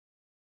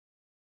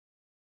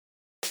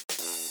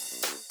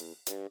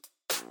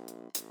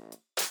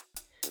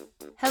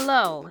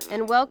Hello,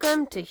 and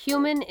welcome to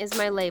Human is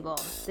My Label.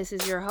 This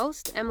is your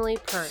host, Emily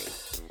Purry.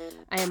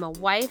 I am a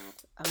wife,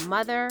 a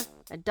mother,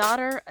 a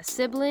daughter, a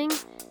sibling,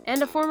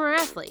 and a former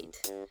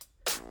athlete.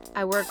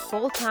 I work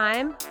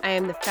full-time, I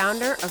am the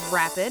founder of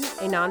Rapid,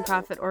 a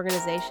nonprofit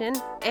organization,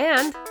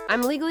 and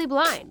I'm legally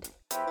blind.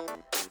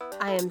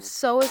 I am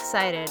so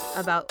excited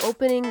about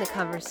opening the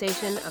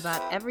conversation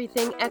about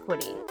everything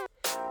equity.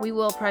 We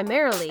will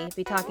primarily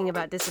be talking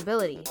about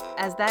disability,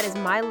 as that is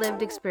my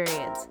lived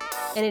experience,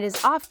 and it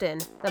is often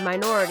the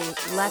minority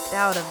left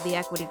out of the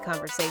equity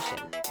conversation.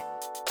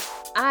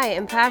 I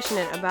am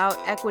passionate about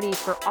equity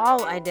for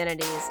all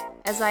identities,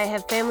 as I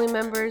have family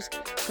members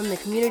from the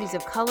communities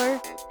of color,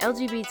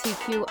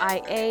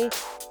 LGBTQIA,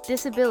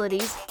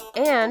 disabilities,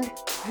 and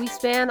we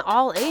span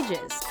all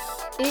ages.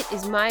 It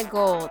is my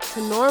goal to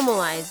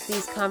normalize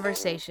these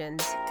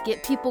conversations,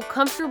 get people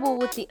comfortable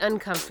with the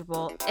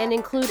uncomfortable, and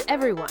include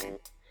everyone.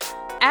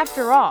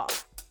 After all,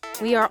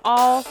 we are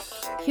all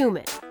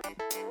human.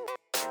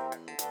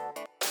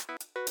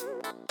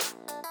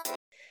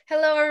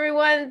 Hello,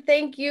 everyone.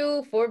 Thank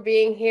you for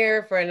being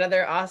here for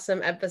another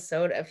awesome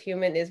episode of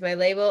Human is My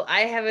Label.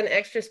 I have an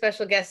extra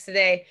special guest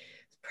today,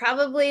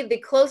 probably the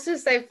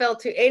closest I felt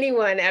to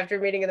anyone after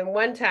meeting them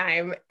one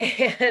time,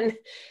 and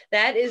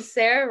that is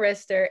Sarah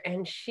Rister,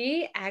 and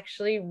she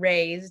actually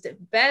raised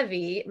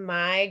Bevy,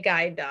 my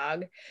guide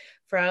dog,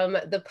 from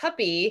the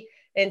puppy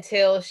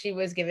until she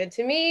was given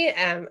to me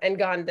and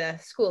gone to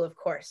school, of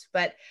course.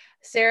 But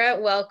Sarah,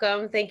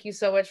 welcome. Thank you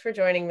so much for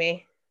joining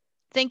me.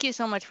 Thank you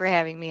so much for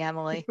having me,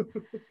 Emily.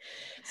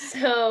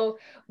 So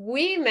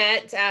we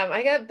met,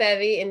 I got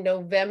Bevy in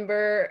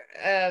November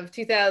of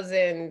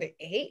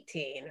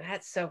 2018.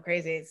 That's so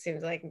crazy. It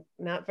seems like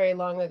not very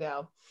long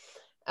ago.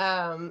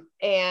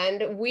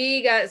 And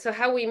we got, so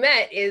how we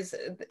met is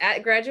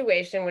at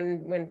graduation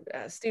when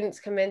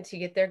students come in to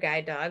get their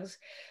guide dogs,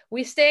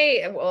 we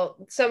stay, well,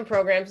 some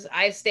programs,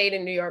 I stayed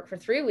in New York for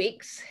 3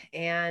 weeks,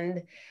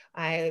 and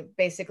I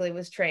basically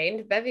was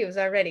trained. Bevy was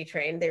already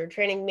trained. They were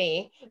training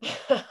me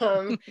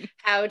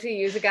how to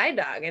use a guide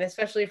dog. And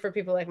especially for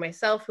people like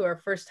myself who are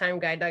first-time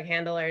guide dog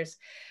handlers,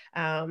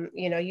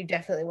 you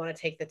definitely want to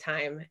take the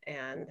time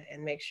and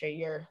make sure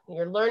you're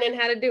learning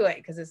how to do it,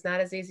 because it's not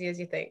as easy as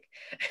you think.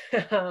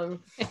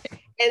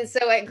 And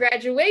so at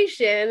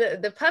graduation,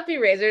 the puppy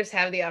raisers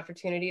have the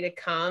opportunity to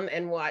come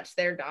and watch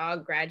their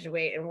dog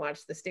graduate and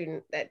watch the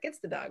student that gets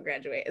the dog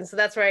graduate. And so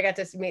that's where I got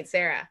to meet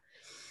Sarah.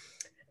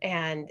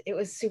 And it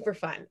was super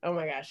fun. Oh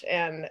my gosh.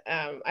 And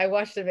I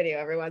watch the video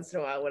every once in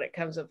a while when it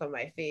comes up on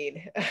my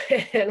feed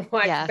and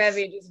watch Yes.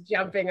 Bevy just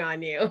jumping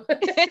on you.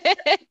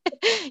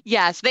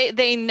 Yes,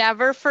 they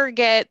never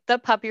forget the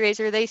puppy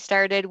raiser they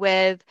started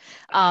with.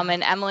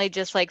 And Emily,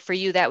 just like for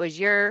you, that was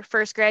your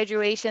first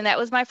graduation. That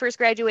was my first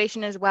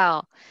graduation as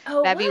well.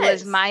 Oh, Bevy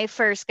was my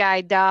first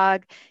guide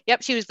dog.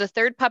 Yep, she was the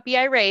third puppy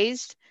I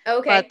raised.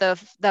 Okay. But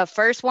the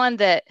first one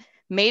that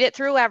made it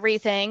through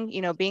everything.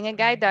 Being a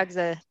guide dog's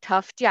a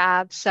tough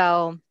job.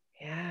 So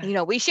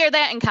yeah. We share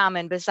that in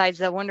common besides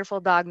the wonderful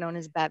dog known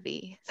as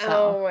Bevy. So.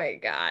 Oh my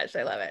gosh,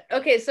 I love it.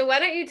 Okay, so why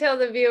don't you tell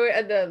the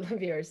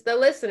the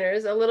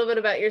listeners a little bit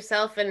about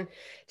yourself and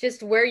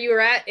just where you were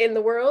at in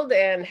the world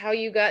and how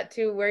you got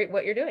to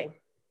what you're doing.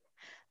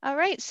 All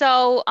right.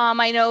 So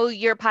I know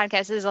your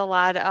podcast is a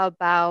lot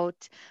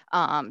about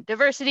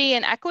diversity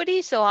and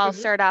equity. So I'll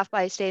start off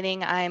by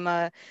stating I'm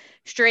a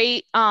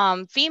straight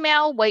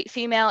female, white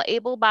female,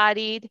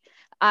 able-bodied.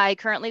 I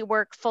currently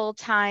work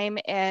full-time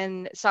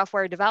in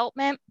software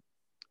development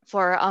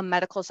for a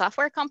medical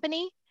software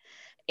company.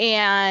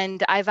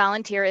 And I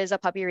volunteer as a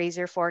puppy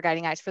raiser for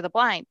Guiding Eyes for the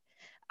Blind.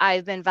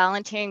 I've been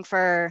volunteering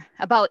for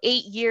about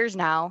 8 years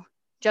now.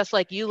 Just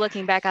like you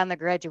looking back on the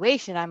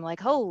graduation, I'm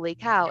like, holy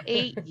cow,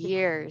 8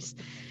 years.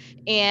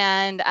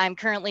 And I'm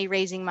currently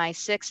raising my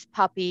 6th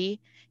puppy,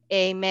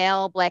 a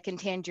male black and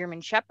tan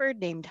German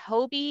Shepherd named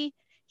Hobie.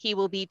 He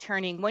will be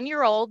turning 1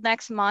 year old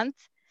next month.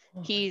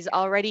 He's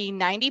already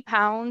 90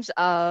 pounds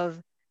of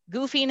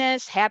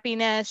goofiness,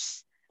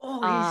 happiness.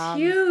 Oh,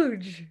 he's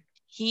huge.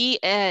 He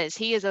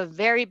is a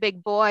very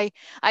big boy.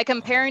 I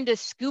compare him to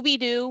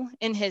Scooby-Doo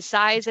in his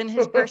size and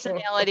his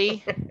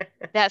personality.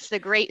 That's the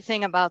great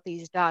thing about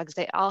these dogs.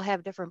 They all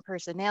have different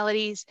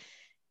personalities,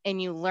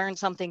 and you learn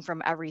something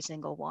from every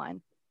single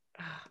one.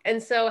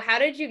 And so how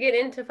did you get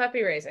into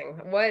puppy raising?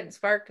 What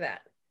sparked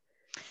that?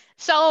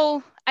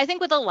 So I think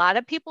with a lot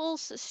of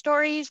people's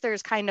stories,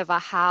 there's kind of a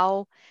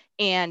how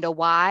and a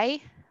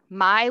why.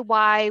 My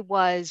why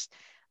was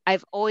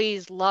I've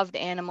always loved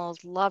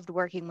animals, loved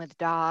working with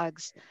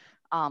dogs,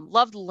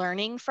 loved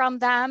learning from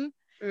them.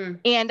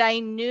 And I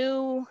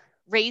knew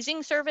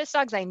raising service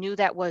dogs, I knew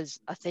that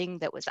was a thing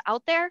that was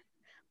out there,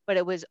 but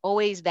it was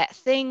always that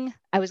thing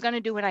I was going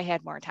to do when I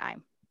had more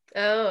time.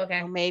 Oh,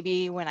 okay.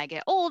 Maybe when I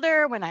get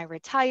older, when I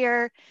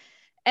retire.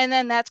 And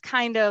then that's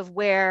kind of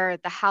where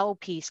the how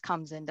piece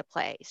comes into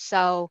play.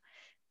 So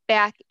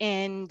back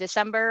in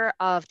December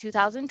of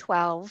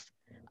 2012,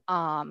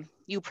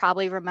 you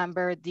probably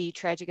remember the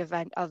tragic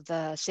event of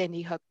the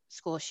Sandy Hook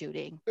school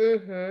shooting.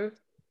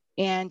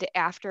 And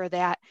after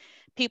that,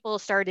 people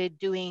started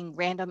doing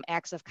random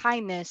acts of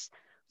kindness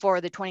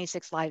for the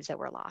 26 lives that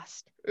were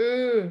lost.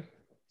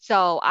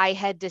 So I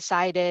had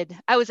decided,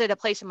 I was at a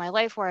place in my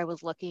life where I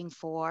was looking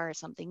for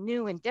something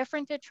new and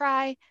different to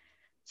try.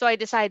 So I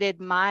decided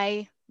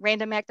my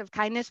random act of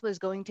kindness was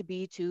going to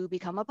be to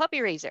become a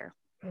puppy raiser.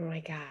 Oh my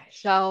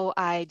gosh. So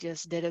I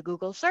just did a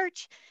Google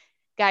search.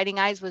 Guiding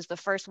Eyes was the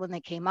first one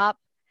that came up.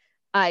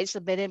 I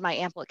submitted my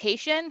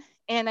application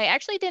and I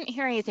actually didn't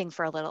hear anything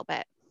for a little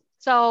bit.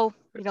 So,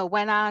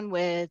 went on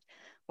with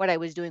what I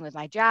was doing with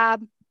my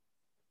job.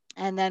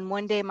 And then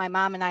one day my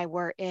mom and I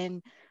were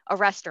in a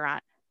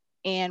restaurant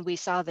and we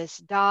saw this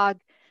dog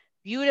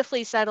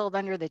beautifully settled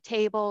under the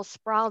table,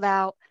 sprawled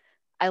out.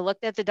 I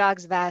looked at the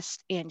dog's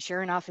vest and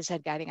sure enough, it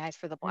said Guiding Eyes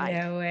for the Blind.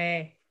 No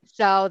way.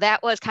 So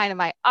that was kind of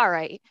my, all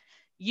right,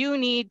 you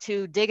need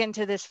to dig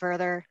into this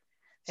further.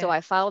 So I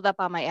followed up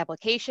on my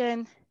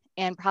application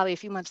and probably a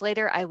few months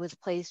later, I was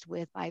placed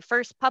with my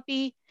first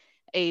puppy,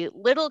 a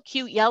little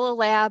cute yellow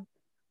lab,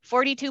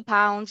 42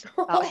 pounds,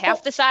 about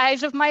half the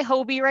size of my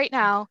Hobie right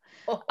now,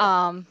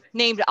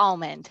 named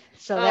Almond.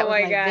 So that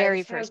was my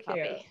very first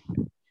puppy.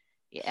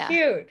 Yeah.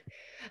 Cute.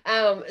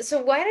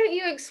 So why don't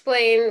you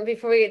explain,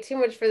 before we get too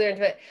much further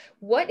into it,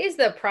 what is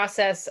the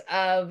process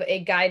of a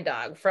guide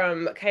dog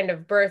from kind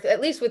of birth,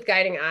 at least with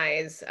Guiding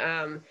Eyes,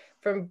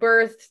 from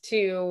birth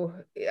to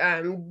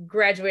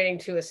graduating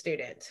to a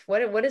student?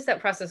 What does that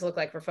process look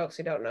like for folks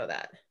who don't know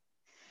that?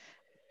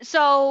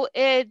 So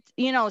it,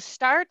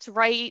 starts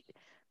right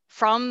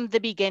from the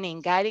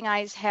beginning. Guiding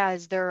Eyes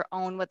has their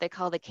own, what they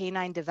call the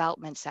Canine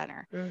Development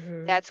Center.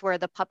 That's where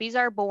the puppies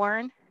are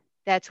born.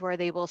 That's where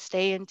they will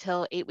stay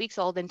until 8 weeks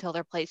old, until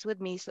they're placed with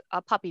me,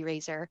 a puppy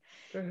raiser.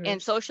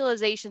 And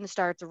socialization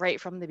starts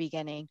right from the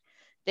beginning.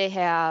 They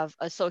have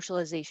a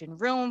socialization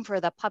room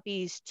for the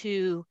puppies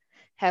to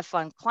have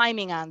fun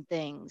climbing on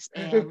things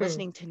and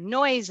listening to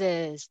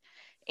noises.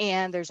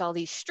 And there's all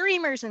these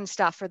streamers and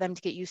stuff for them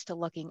to get used to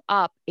looking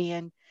up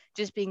and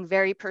just being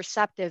very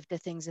perceptive to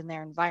things in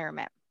their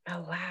environment.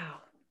 Oh,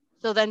 wow.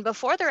 So then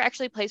before they're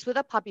actually placed with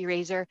a puppy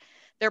raiser,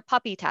 they're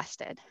puppy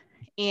tested.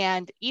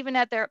 And even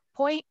at their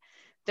point,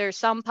 there's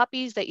some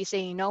puppies that you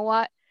say, you know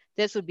what,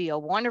 this would be a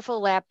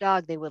wonderful lap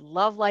dog. They would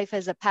love life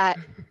as a pet.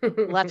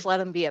 Let's let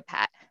them be a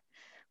pet.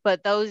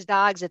 But those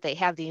dogs that they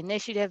have the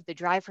initiative, the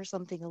drive for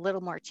something a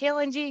little more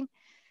challenging,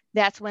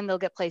 that's when they'll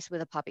get placed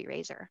with a puppy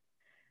raiser.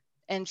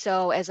 And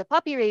so as a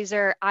puppy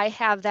raiser, I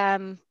have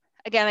them,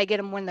 again, I get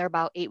them when they're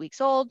about 8 weeks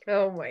old.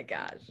 Oh my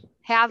gosh.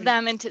 Have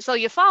them so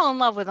you fall in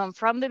love with them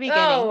from the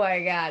beginning. Oh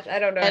my gosh. I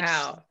don't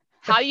know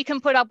how you can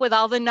put up with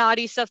all the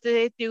naughty stuff that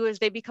they do as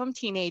they become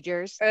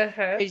teenagers,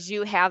 is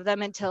you have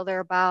them until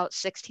they're about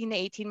 16 to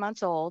 18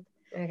 months old.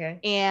 Okay.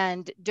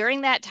 And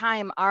during that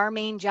time, our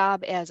main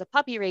job as a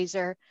puppy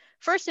raiser,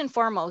 first and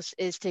foremost,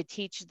 is to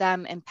teach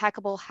them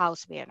impeccable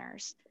house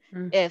manners.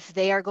 If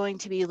they are going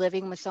to be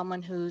living with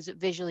someone who's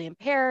visually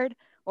impaired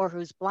or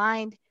who's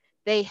blind,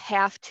 they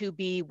have to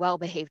be well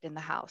behaved in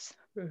the house.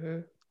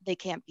 They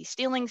can't be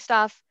stealing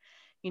stuff.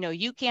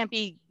 You can't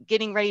be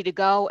getting ready to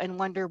go and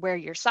wonder where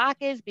your sock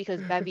is because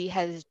Bevy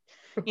has,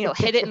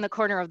 hid it in the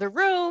corner of the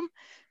room.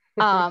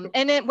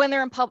 And then when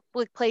they're in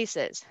public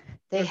places,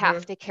 they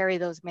have to carry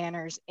those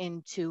manners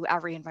into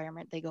every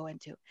environment they go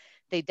into.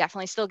 They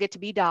definitely still get to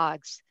be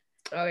dogs.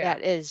 Oh, yeah.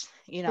 That is,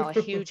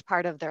 a huge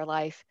part of their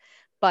life,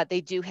 but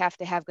they do have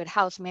to have good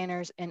house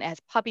manners. And as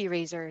puppy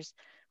raisers,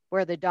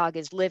 where the dog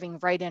is living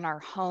right in our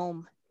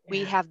home,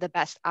 we have the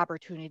best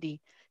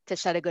opportunity to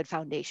set a good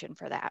foundation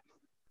for that.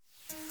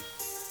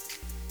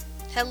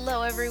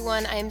 Hello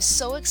everyone, I am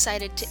so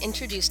excited to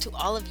introduce to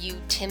all of you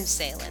Tim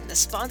Salen, the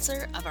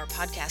sponsor of our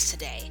podcast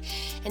today.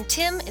 And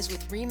Tim is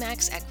with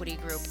Remax Equity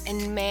Group,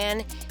 and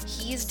man,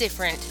 he is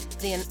different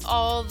than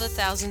all the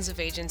thousands of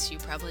agents you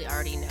probably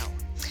already know.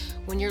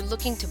 When you're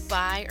looking to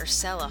buy or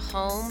sell a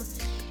home,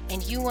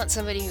 and you want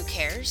somebody who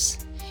cares,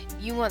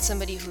 you want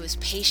somebody who is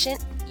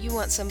patient, you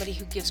want somebody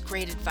who gives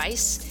great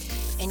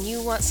advice, and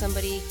you want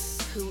somebody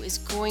who is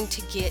going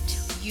to get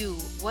you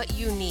what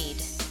you need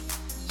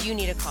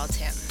to call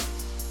Tim.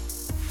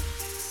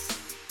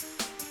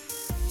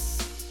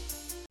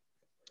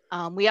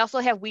 We also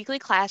have weekly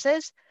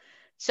classes.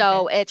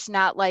 So it's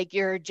not like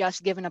you're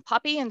just given a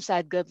puppy and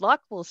said, good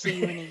luck, we'll see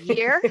you in a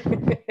year.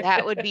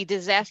 That would be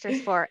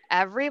disastrous for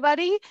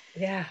everybody.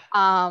 Yeah.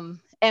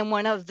 And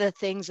one of the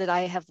things that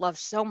I have loved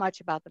so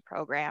much about the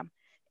program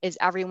is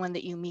everyone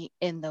that you meet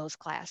in those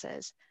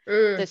classes.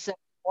 The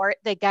support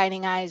that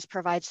Guiding Eyes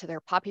provides to their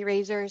puppy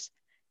raisers.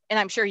 And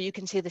I'm sure you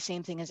can say the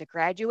same thing as a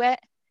graduate.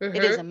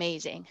 It is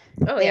amazing.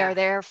 They are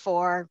there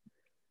for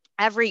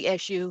every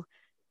issue.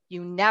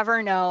 You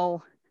never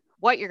know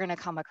what you're going to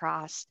come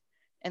across,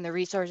 and the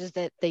resources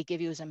that they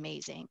give you is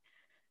amazing.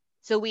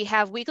 So we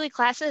have weekly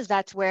classes.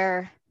 That's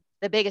where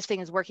the biggest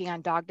thing is working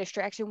on dog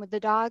distraction with the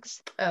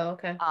dogs. Oh,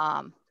 okay.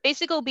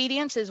 Basic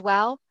obedience as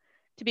well.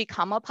 To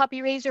become a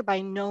puppy raiser,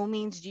 by no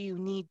means do you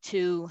need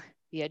to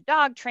be a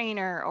dog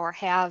trainer or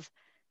have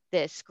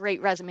this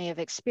great resume of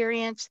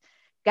experience.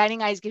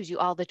 Guiding Eyes gives you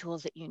all the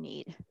tools that you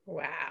need.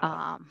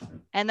 Wow.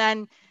 And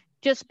then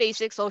just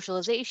basic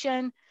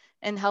socialization.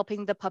 and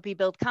helping the puppy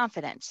build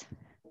confidence.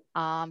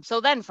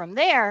 So then from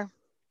there,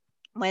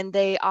 when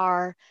they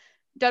are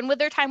done with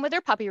their time with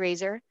their puppy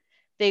raiser,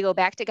 they go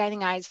back to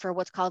Guiding Eyes for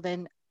what's called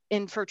an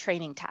in for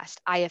training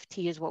test.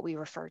 IFT is what we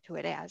refer to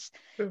it as.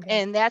 Okay.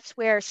 And that's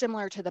where,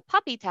 similar to the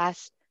puppy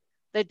test,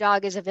 the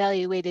dog is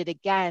evaluated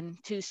again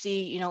to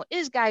see, you know,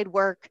 is guide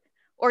work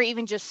or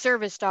even just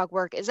service dog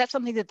work, is that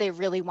something that they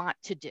really want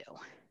to do?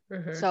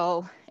 Mm-hmm.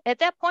 So at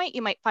that point,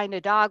 you might find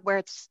a dog where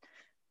it's,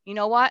 you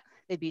know what,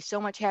 they'd be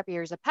so much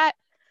happier as a pet,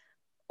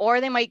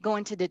 or they might go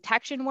into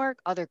detection work,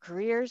 other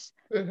careers.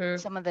 Mm-hmm.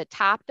 Some of the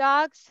top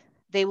dogs,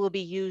 they will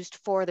be used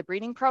for the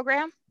breeding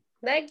program.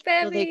 Like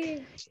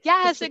Bevy.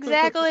 Yes,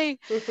 exactly.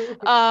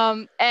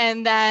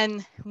 And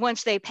then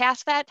once they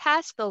pass that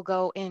test, they'll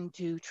go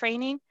into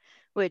training,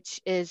 which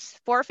is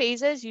 4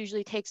 phases,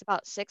 usually takes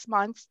about 6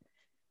 months.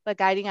 But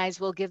Guiding Eyes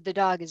will give the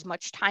dog as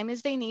much time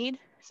as they need.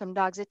 Some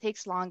dogs it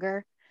takes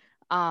longer.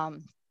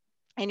 And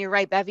you're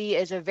right, Bevy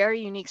is a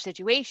very unique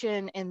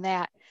situation in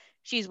that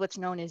she's what's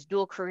known as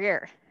dual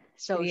career.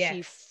 So Yes.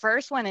 she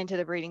first went into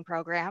the breeding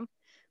program,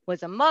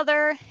 was a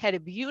mother, had a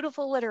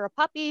beautiful litter of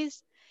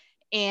puppies.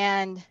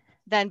 And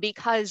then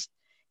because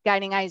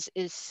Guiding Eyes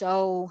is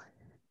so,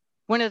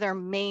 one of their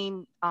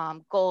main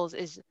goals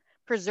is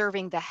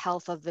preserving the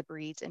health of the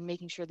breeds and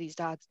making sure these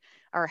dogs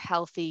are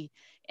healthy.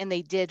 And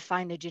they did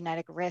find a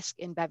genetic risk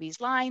in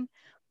Bevy's line,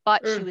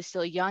 but she was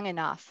still young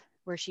enough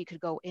where she could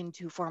go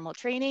into formal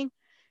training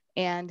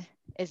and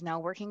is now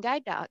working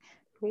guide dog.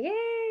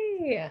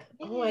 Yay!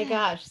 Oh my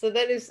gosh. So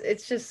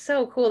it's just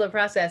so cool, the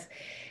process.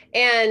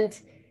 And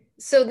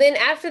so then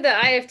after the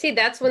IFT,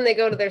 that's when they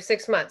go to their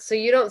 6 months. So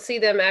you don't see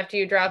them after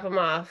you drop them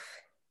off.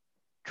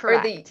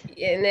 Correct.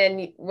 And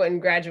then when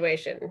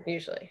graduation,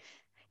 usually.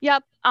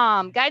 Yep.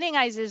 Guiding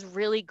Eyes is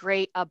really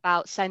great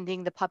about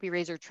sending the puppy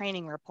raiser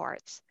training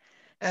reports.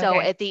 So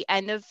Okay. at the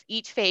end of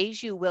each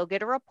phase, you will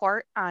get a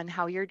report on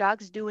how your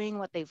dog's doing,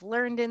 what they've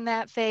learned in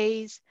that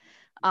phase.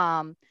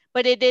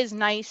 But it is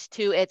nice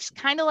to, it's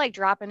kind of like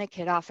dropping a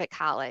kid off at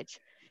college.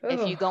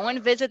 If you go and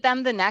visit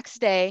them the next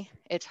day,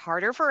 it's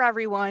harder for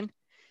everyone,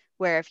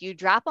 where if you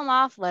drop them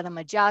off, let them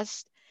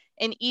adjust.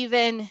 And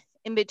even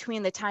in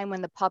between the time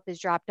when the pup is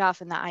dropped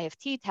off in the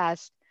IFT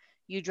test,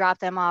 you drop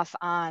them off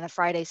on a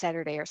Friday,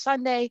 Saturday, or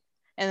Sunday,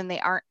 and then they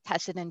aren't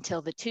tested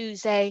until the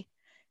Tuesday.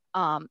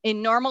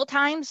 In normal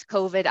times,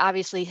 COVID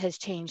obviously has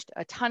changed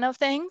a ton of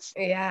things.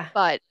 Yeah.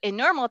 But in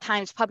normal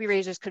times, puppy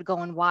raisers could go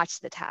and watch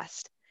the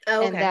test.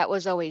 Oh, and that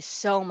was always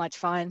so much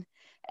fun.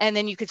 And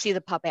then you could see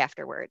the pup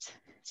afterwards.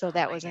 So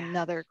that was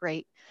another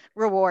great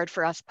reward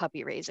for us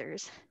puppy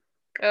raisers.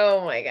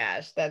 Oh my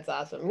gosh, that's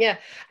awesome. Yeah,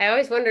 I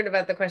always wondered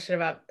about the question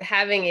about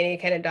having any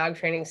kind of dog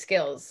training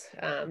skills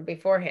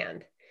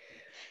beforehand.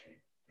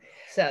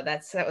 So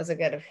that was a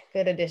good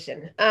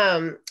addition.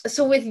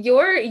 So with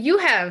you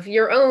have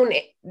your own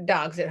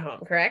dogs at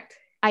home, correct?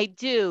 I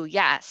do,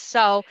 yes.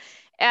 So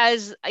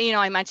as you know,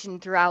 I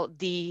mentioned throughout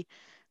the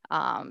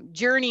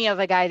journey of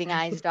a Guiding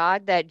Eyes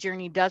dog, that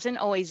journey doesn't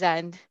always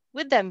end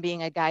with them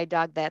being a guide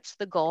dog. That's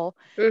the goal.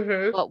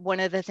 Mm-hmm. But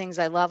one of the things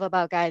I love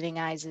about Guiding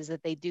Eyes is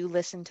that they do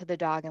listen to the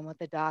dog and what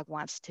the dog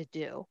wants to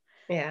do.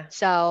 Yeah.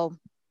 So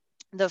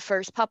the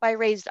first pup I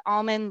raised,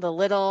 Almond, the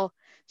little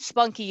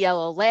spunky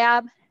yellow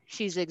lab,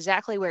 she's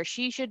exactly where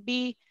she should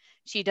be.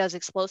 She does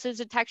explosives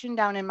detection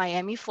down in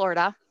Miami,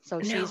 Florida.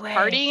 So she's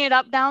partying it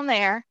up down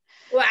there.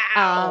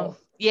 Wow.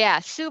 Yeah,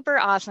 super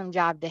awesome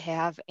job to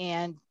have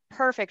and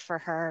perfect for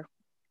her.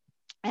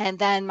 And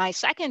then my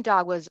second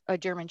dog was a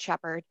German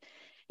Shepherd.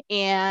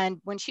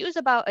 And when she was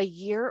about a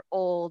year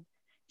old,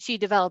 she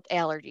developed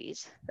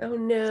allergies. Oh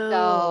no.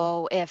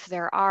 So if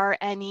there are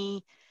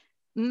any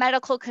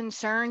medical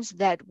concerns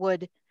that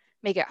would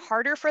make it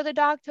harder for the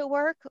dog to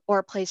work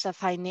or place a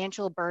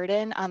financial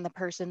burden on the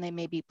person they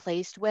may be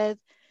placed with,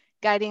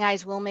 Guiding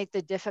Eyes will make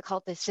the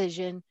difficult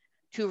decision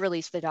to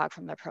release the dog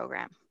from the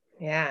program.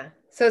 Yeah.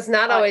 So it's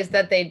not always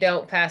that they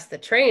don't pass the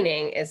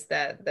training, it's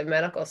the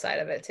medical side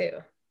of it too.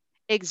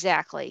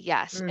 Exactly.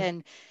 Yes.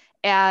 And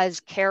as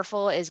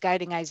careful as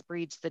Guiding Eyes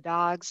breeds the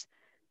dogs,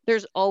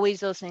 there's always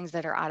those things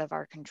that are out of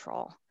our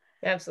control.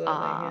 Absolutely.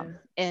 Yeah.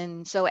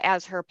 And so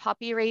as her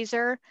puppy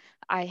raiser,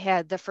 I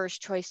had the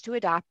first choice to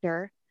adopt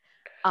her.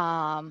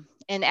 And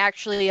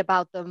actually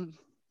about the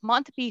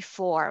month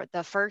before,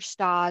 the first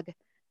dog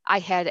I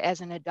had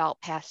as an adult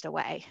passed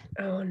away.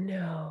 Oh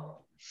no.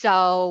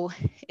 So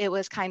it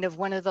was kind of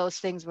one of those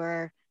things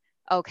where,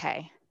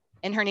 okay,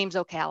 and her name's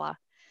Ocala.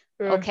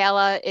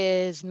 Ocala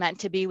is meant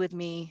to be with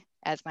me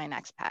as my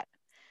next pet.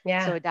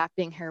 Yeah. So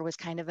adopting her was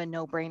kind of a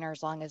no-brainer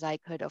as long as I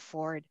could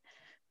afford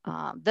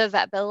the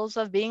vet bills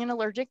of being an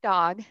allergic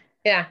dog.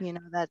 Yeah. You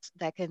know,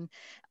 that can,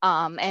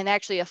 and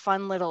actually a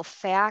fun little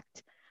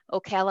fact,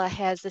 Ocala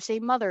has the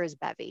same mother as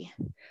Bevy.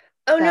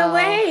 Oh, no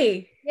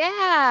way.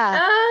 Yeah.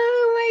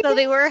 Oh my God. So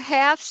they were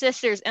half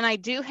sisters. And I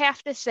do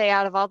have to say,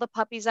 out of all the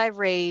puppies I've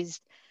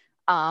raised,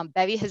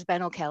 Bevy has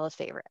been Ocala's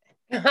favorite.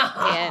 And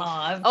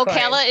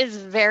Ocala is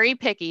very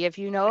picky. If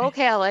you know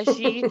Ocala,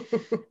 she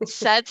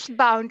sets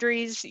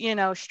boundaries, you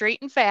know,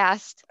 straight and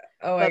fast.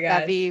 Oh my but gosh.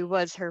 Bevy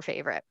was her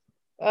favorite.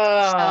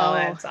 Oh, So,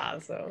 that's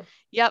awesome.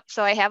 yep.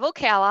 So I have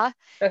Ocala.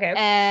 Okay.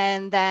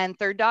 And then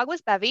third dog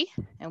was Bevy,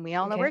 and we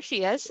all know Okay. where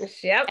she is.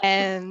 Yep.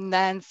 And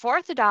then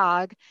fourth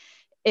dog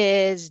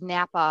is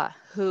Napa,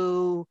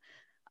 who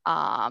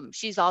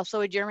she's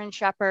also a German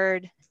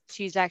Shepherd.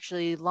 She's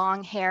actually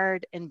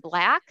long-haired and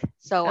black.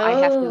 So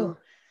I have to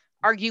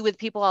argue with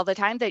people all the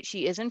time that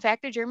she is in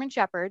fact a German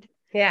Shepherd.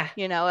 Yeah.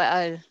 You know,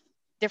 a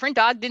different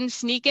dog didn't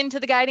sneak into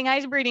the Guiding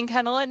Eyes breeding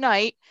kennel at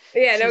night.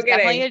 Yeah, She's no kidding.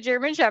 definitely a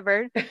German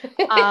Shepherd.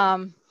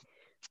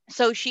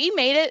 So she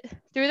made it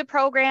through the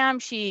program.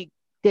 She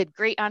did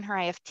great on her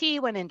IFT,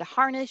 went into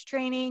harness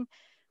training,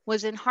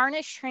 was in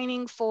harness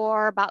training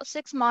for about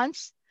 6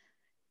 months,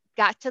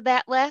 got to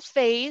that last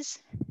phase,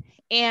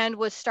 and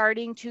was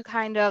starting to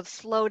kind of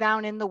slow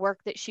down in the work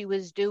that she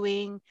was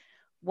doing,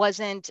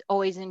 wasn't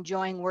always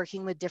enjoying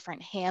working with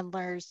different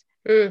handlers.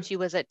 She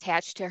was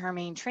attached to her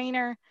main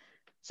trainer.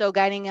 So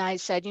Guiding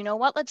Eyes said, you know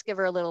what, let's give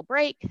her a little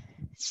break,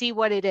 see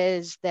what it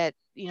is that,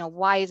 you know,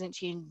 why isn't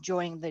she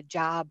enjoying the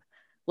job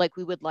like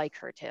we would like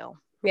her to?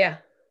 Yeah.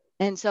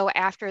 And so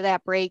after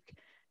that break,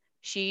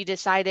 she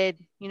decided,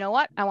 you know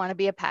what, I want to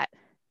be a pet.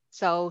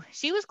 So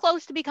she was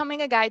close to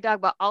becoming a guide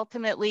dog, but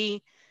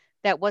ultimately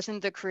that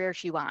wasn't the career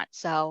she wants.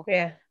 So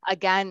Yeah.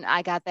 again,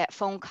 I got that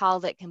phone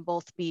call that can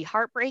both be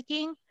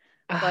heartbreaking,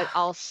 but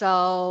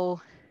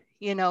also,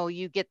 you know,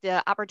 you get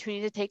the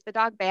opportunity to take the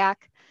dog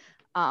back.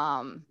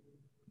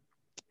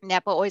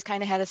 Napa always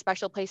kind of had a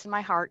special place in my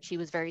heart. She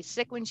was very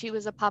sick when she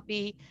was a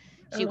puppy.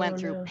 She went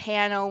through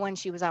Pano when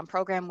she was on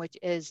program, which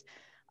is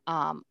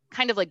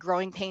kind of like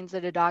growing pains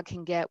that a dog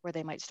can get where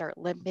they might start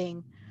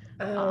limping.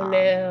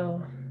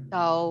 No.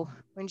 So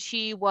when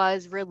she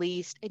was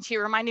released, and she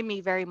reminded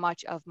me very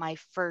much of my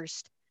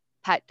first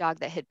pet dog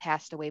that had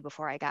passed away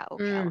before I got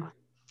Ocala.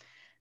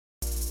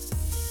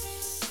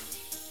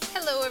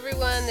 Hello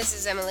everyone, this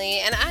is Emily,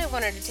 and I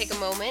wanted to take a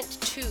moment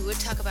to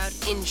talk about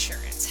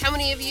insurance. How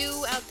many of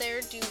you out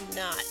there do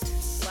not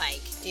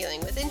like dealing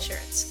with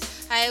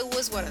insurance? I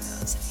was one of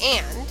those,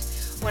 and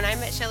when I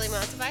met Shelly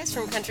Montevice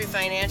from Country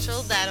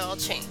Financial, that all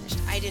changed.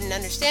 I didn't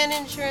understand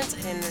insurance,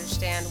 I didn't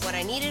understand what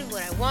I needed,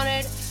 what I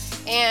wanted,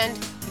 and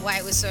why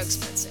it was so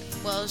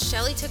expensive. Well,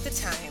 Shelly took the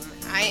time.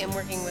 I am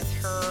working with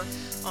her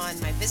on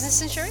my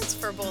business insurance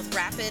for both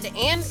Rapid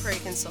and Prairie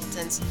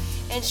Consultants,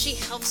 and she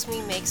helps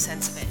me make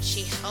sense of it.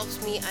 She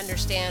helps me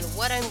understand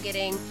what I'm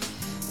getting,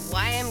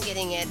 why I'm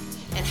getting it,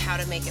 and how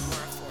to make it more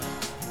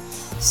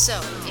affordable.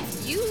 So,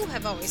 if you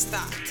have always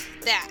thought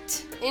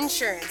that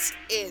insurance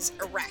is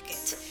a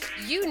racket,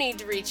 you need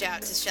to reach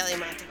out to Shelly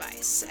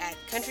Montevice at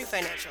Country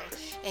Financial,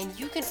 and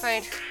you can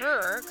find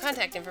her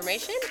contact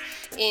information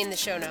in the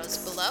show notes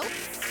below.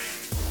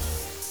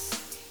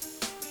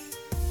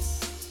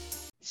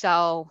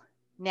 So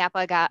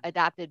Napa got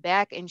adopted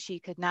back, and she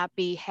could not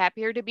be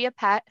happier to be a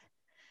pet.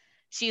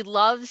 She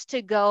loves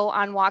to go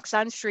on walks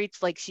on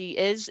streets like she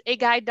is a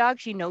guide dog.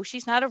 She knows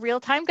she's not a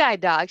real-time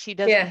guide dog. She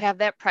doesn't have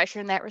that pressure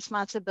and that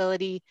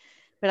responsibility,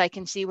 but I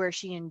can see where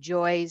she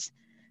enjoys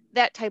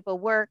that type of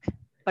work,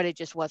 but it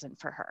just wasn't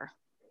for her.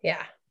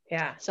 Yeah.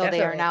 So definitely.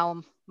 They are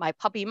now my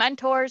puppy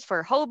mentors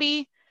for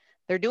Hobie.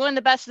 They're doing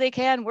the best they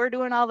can. We're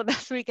doing all the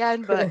best we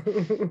can, but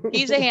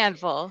he's a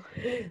handful.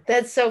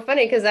 That's so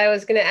funny, because I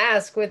was going to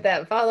ask with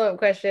that follow-up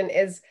question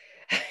is,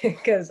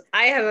 because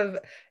I have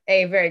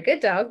a very good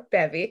dog,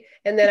 Bevy,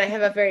 and then I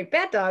have a very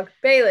bad dog,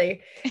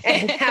 Bailey.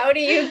 And how do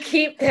you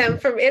keep them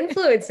from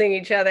influencing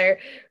each other?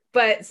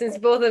 But since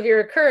both of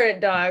your current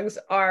dogs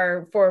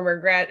are former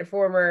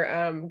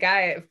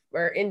guy,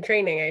 or in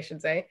training, I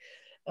should say,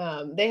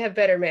 they have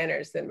better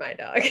manners than my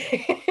dog.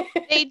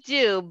 They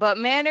do, but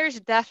manners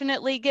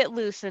definitely get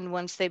loosened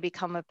once they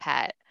become a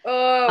pet.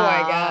 Oh my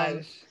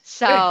gosh.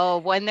 So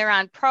when they're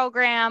on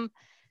program,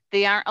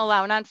 they aren't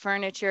allowed on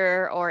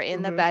furniture or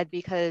in the bed,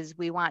 because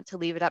we want to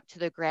leave it up to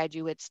the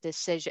graduate's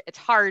decision. It's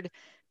hard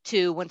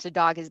to, once a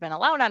dog has been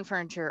allowed on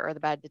furniture or the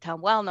bed, to tell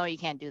them, well, no, you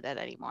can't do that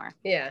anymore.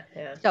 Yeah.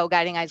 So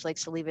Guiding Eyes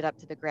likes to leave it up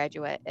to the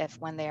graduate.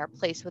 If when they are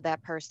placed with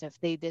that person, if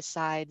they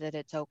decide that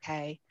it's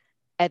okay,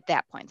 at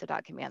that point, the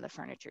dog can be on the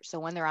furniture. So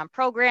when they're on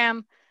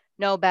program,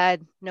 no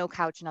bed, no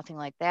couch, nothing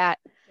like that.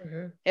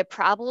 It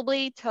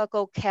probably took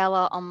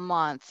Ocala a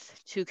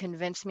month to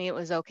convince me it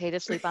was okay to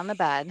sleep on the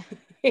bed.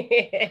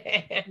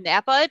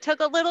 Napa, it took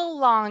a little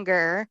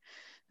longer.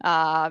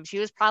 She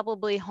was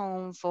probably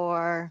home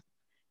for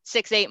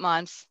 6-8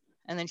 months,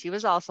 and then she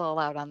was also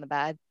allowed on the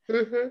bed.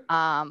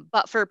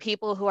 But for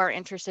people who are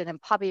interested in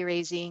puppy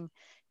raising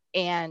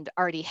and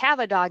already have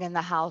a dog in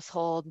the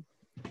household,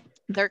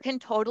 there can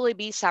totally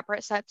be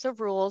separate sets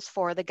of rules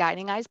for the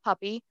Guiding Eyes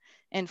puppy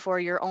and for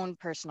your own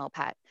personal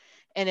pet.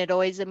 And it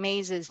always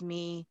amazes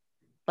me,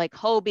 like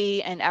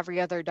Hobie and every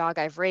other dog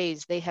I've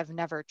raised, they have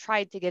never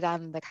tried to get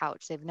on the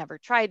couch. They've never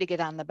tried to get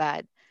on the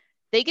bed.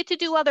 They get to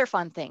do other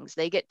fun things.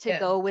 They get to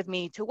go with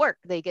me to work.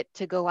 They get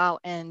to go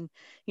out and,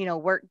 you know,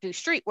 work, do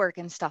street work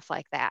and stuff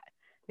like that.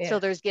 So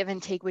there's give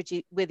and take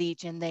with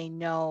each, and they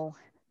know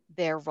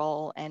their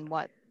role and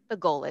what the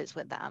goal is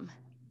with them.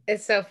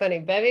 It's so funny.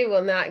 Bevy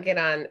will not get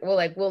on. We'll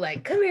like,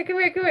 come here.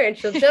 And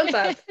she'll jump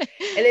up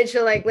and then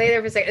she'll like lay there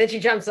for a second. And then she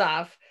jumps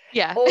off.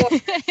 Yeah. Or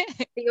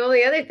the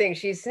only other thing,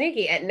 she's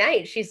sneaky. At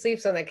night, she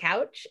sleeps on the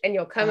couch, and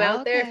you'll come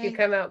out there if you Okay.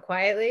 come out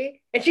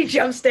quietly, and she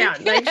jumps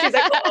down. Like she's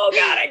like, "Oh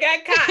God, I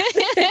got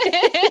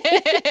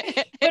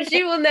caught." But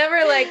she will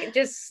never like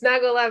just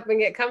snuggle up and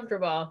get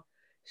comfortable.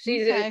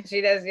 Okay.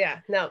 She does, yeah,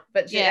 no.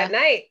 But Yeah. at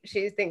night,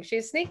 she thinks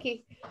she's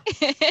sneaky.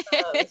 So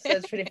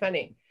it's pretty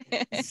funny.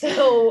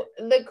 So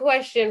the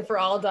question for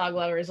all dog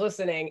lovers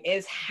listening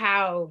is,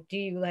 how do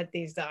you let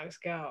these dogs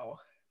go?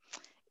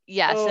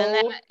 Yes, and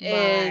Oh that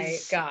my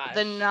is the gosh.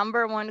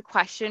 number one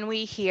question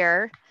we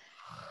hear,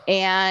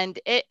 and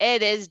it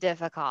is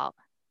difficult.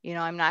 You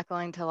know, I'm not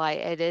going to lie,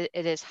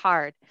 it is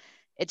hard.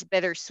 It's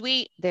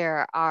bittersweet.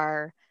 There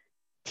are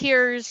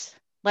tears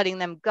letting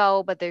them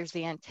go, but there's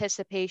the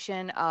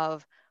anticipation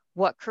of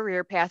what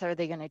career path are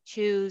they going to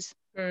choose.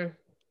 Mm,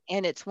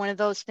 And it's one of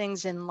those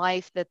things in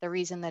life that the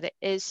reason that it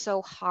is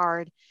so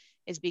hard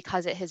is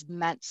because it has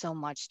meant so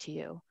much to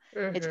you.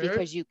 It's mm-hmm.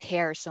 because you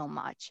care so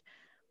much.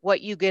 What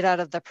you get out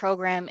of the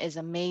program is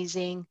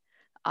amazing.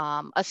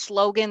 A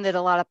slogan that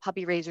a lot of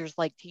puppy raisers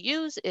like to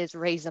use is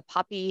raise a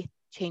puppy,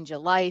 change a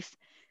life.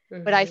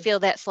 Mm-hmm. But I feel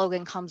that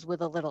slogan comes with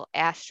a little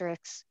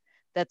asterisk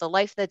that the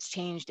life that's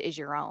changed is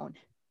your own.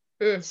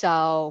 Mm.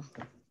 So,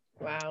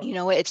 Wow. you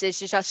know, it's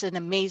just an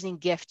amazing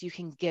gift you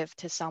can give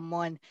to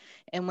someone.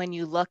 And when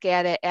you look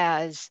at it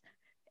as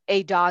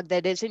a dog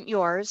that isn't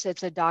yours,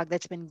 it's a dog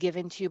that's been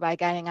given to you by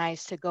Guiding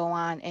Eyes to go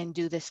on and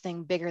do this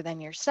thing bigger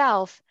than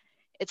yourself.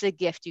 It's a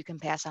gift you can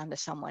pass on to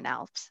someone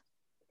else.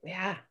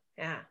 Yeah.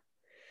 Yeah.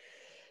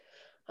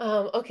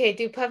 Okay,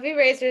 do puppy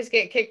raisers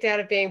get kicked out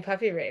of being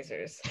puppy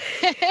raisers?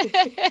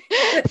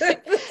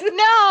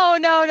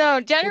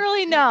 No.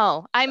 Generally,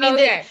 no. I mean,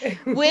 Okay.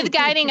 with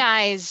Guiding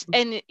Eyes,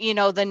 and you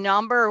know, the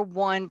number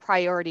one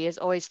priority is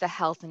always the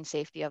health and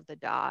safety of the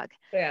dog.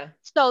 Yeah.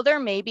 So there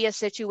may be a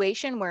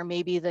situation where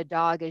maybe the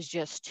dog is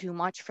just too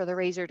much for the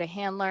raiser to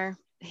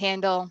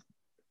handle.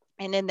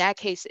 And in that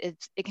case,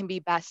 it can be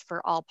best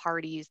for all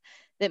parties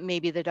that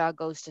maybe the dog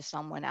goes to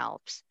someone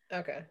else.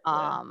 Okay.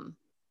 Yeah.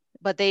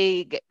 But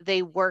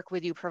they work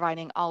with you,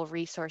 providing all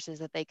resources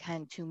that they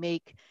can to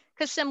make,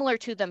 because similar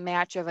to the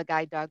match of a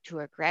guide dog to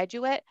a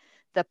graduate,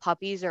 the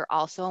puppies are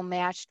also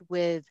matched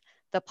with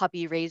the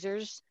puppy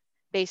raisers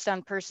based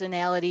on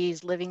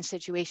personalities, living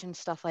situations,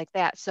 stuff like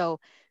that. So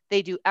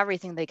they do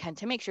everything they can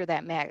to make sure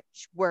that match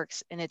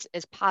works and it's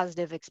as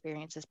positive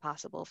experience as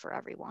possible for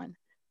everyone.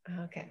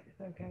 Okay,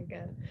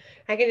 good.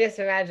 I can just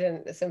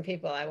imagine some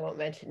people, I won't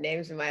mention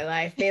names in my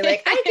life, being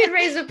like, I could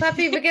raise a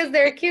puppy because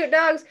they're cute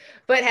dogs,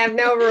 but have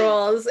no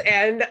rules.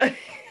 And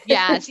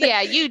Yes,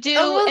 yeah, you do.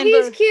 oh, well, And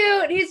he's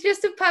cute. He's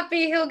just a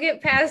puppy. He'll get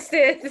past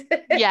it.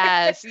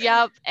 yes,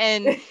 yep.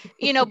 And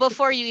you know,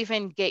 before you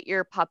even get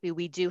your puppy,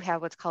 we do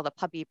have what's called a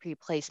puppy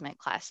pre-placement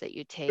class that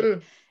you take.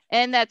 Mm,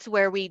 And that's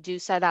where we do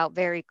set out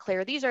very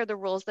clear. These are the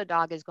rules the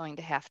dog is going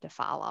to have to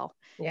follow.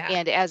 yeah.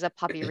 And as a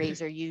puppy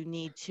raiser, you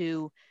need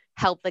to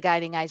help the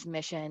Guiding Eyes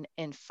mission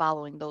in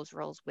following those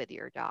rules with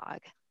your dog.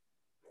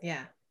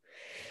 Yeah.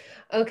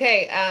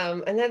 Okay,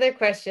 another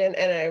question,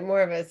 and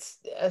more of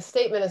a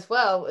statement as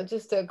well,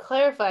 just to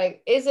clarify,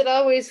 is it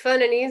always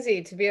fun and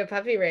easy to be a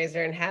puppy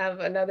raiser and have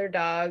another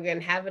dog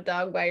and have a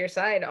dog by your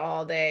side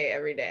all day,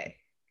 every day?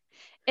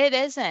 It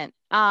isn't.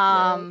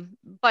 No.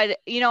 But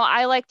you know,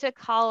 I like to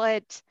call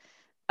it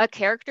a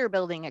character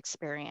building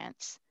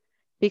experience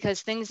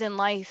because things in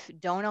life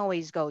don't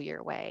always go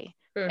your way.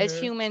 As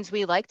Mm-hmm. humans,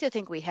 we like to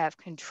think we have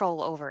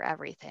control over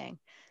everything.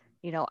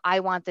 You know, I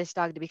want this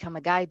dog to become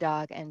a guide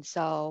dog, and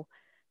so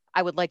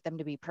I would like them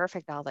to be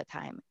perfect all the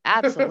time.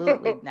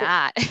 Absolutely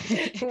not.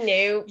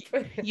 Nope.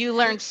 You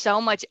learn so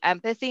much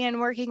empathy in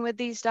working with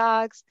these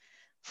dogs.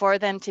 For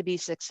them to be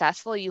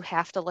successful, you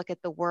have to look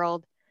at the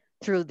world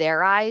through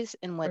their eyes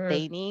and what Mm,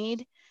 they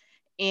need.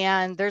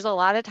 And there's a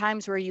lot of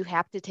times where you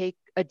have to take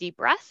a deep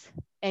breath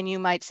and you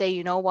might say,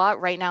 you know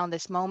what, right now in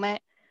this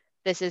moment,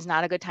 this is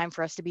not a good time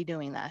for us to be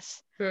doing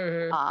this.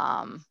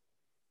 mm-hmm.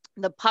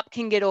 The pup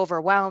can get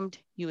overwhelmed.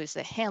 You as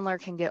the handler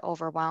can get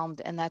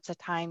overwhelmed. And that's a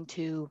time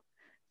to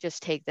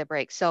just take the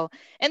break. So,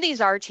 and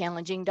these are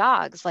challenging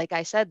dogs. Like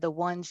I said, the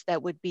ones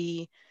that would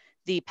be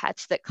the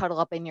pets that cuddle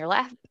up in your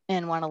lap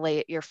and want to lay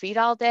at your feet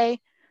all day,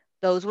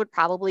 those would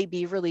probably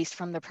be released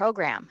from the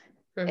program.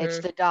 It's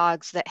Mm-hmm. the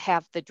dogs that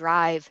have the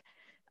drive,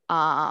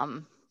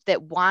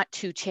 that want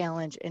to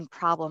challenge and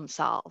problem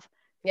solve.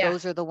 Yeah.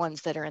 Those are the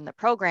ones that are in the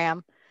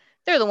program.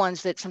 They're the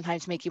ones that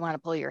sometimes make you want to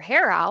pull your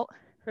hair out.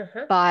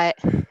 Uh-huh. But,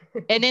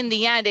 and in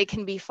the end, it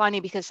can be funny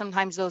because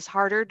sometimes those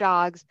harder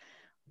dogs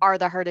are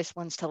the hardest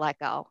ones to let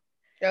go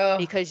Oh,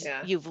 because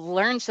yeah. you've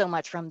learned so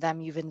much from them.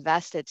 You've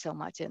invested so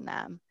much in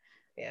them.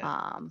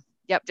 Yeah.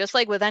 Yep. Just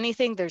like with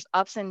anything, there's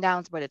ups and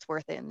downs, but it's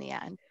worth it in the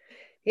end.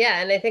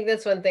 Yeah, and I think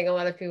that's one thing a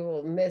lot of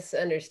people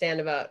misunderstand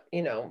about,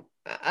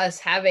 us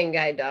having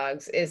guide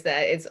dogs is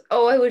that it's,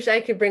 oh, I wish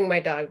I could bring my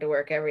dog to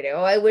work every day.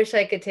 Oh, I wish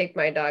I could take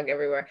my dog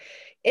everywhere.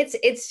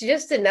 It's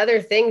just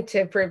another thing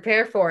to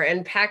prepare for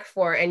and pack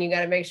for, and you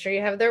got to make sure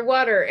you have their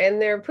water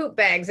and their poop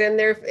bags and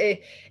their,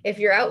 if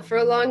you're out for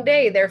a long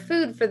day, their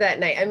food for that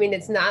night. I mean,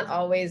 it's not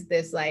always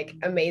this like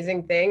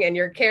amazing thing, and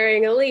you're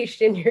carrying a leash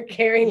and you're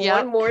carrying Yep.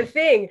 one more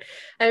thing.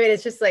 I mean,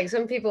 it's just like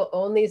some people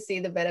only see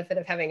the benefit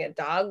of having a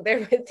dog there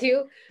with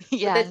you, but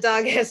Yes. that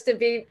dog has to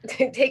be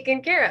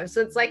taken care of.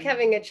 So it's like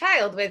having a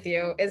child with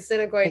you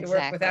instead of going to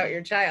work without Exactly.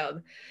 your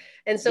child.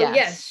 And so,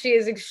 yes, she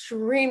is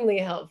extremely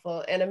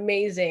helpful and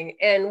amazing.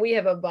 And we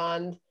have a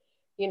bond,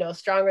 you know,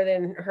 stronger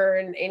than her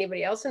and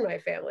anybody else in my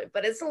family,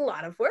 but it's a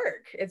lot of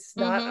work. It's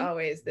not Mhm.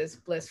 always this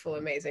blissful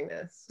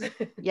amazingness.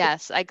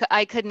 Yes,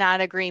 I could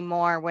not agree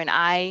more. When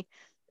I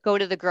go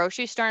to the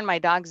grocery store and my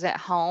dog's at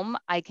home,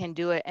 I can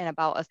do it in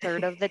about a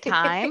third of the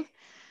time.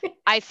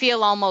 I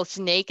feel almost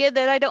naked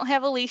that I don't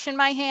have a leash in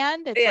my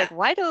hand. It's Yeah.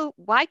 like,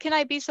 why can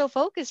I be so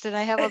focused and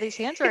I have all these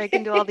hands where I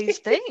can do all these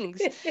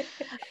things?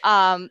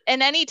 And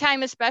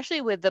anytime,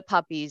 especially with the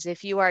puppies,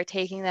 if you are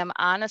taking them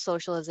on a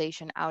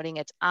socialization outing,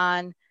 it's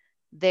on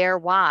their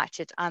watch,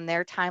 it's on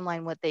their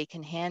timeline what they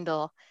can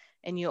handle.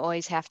 And you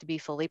always have to be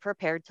fully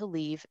prepared to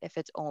leave if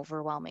it's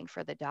overwhelming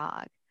for the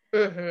dog.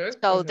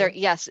 So there,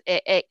 yes,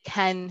 it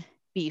can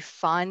be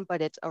fun,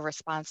 but it's a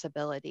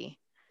responsibility.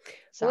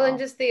 So. Well, and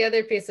just the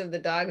other piece of the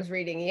dog's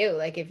reading you,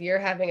 like if you're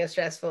having a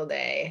stressful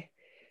day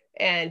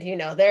and, you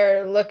know,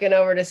 they're looking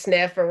over to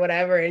sniff or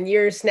whatever, and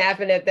you're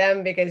snapping at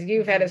them because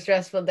you've had a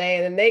stressful day,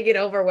 and then they get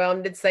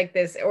overwhelmed. It's like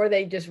this, or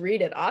they just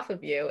read it off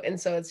of you. And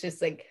so it's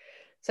just like,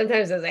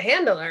 sometimes as a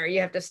handler,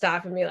 you have to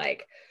stop and be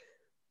like,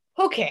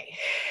 okay,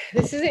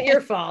 this isn't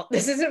your fault.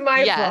 This isn't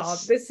my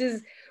fault. This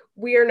is,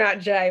 we are not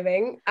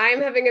jiving.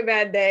 I'm having a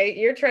bad day.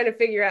 You're trying to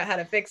figure out how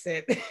to fix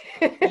it.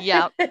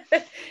 Yep.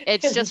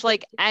 It's just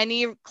like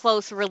any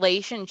close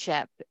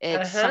relationship.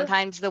 It's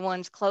sometimes the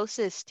ones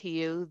closest to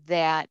you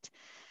that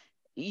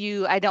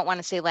I don't want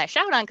to say lash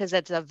out on because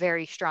that's a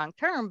very strong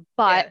term,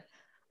 but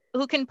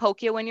who can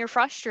poke you when you're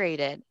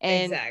frustrated.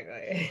 And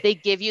they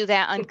give you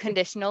that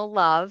unconditional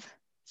love.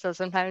 So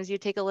sometimes you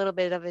take a little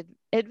bit of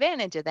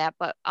advantage of that,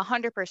 but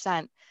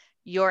 100%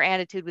 your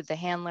attitude with the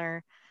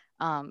handler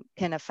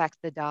can affect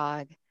the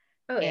dog.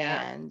 Oh,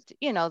 yeah. And,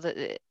 you know,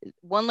 the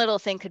one little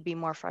thing could be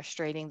more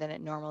frustrating than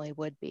it normally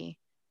would be.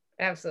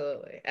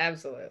 Absolutely.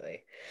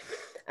 Absolutely.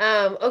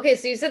 Okay,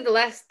 so you said the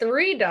last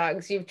 3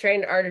 dogs you've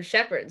trained are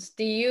shepherds.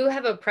 Do you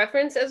have a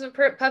preference as a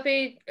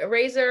puppy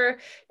raiser?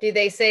 Do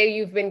they say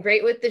you've been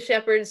great with the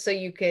shepherds so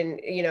you can,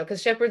 you know,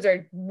 because shepherds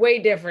are way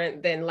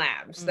different than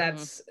labs.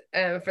 That's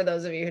for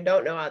those of you who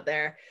don't know out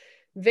there,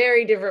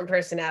 very different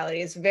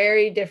personalities,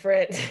 very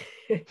different.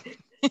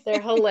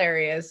 They're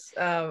hilarious.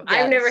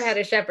 I've never had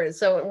a shepherd.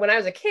 So when I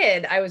was a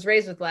kid, I was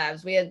raised with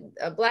labs. We had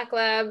a black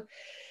lab,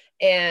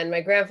 and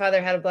my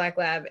grandfather had a black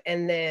lab,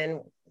 and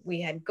then we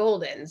had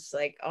Goldens,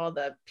 like all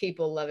the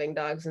people loving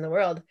dogs in the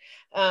world.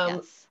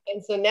 And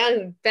so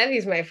now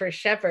Bevy's my first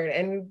shepherd,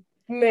 and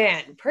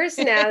man,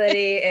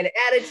 personality and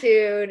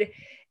attitude.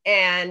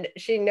 And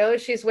she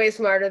knows she's way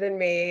smarter than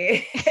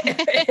me.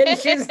 And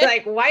she's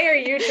like, why are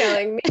you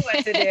telling me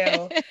what to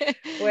do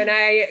when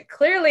I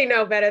clearly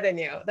know better than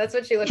you? That's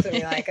what she looks at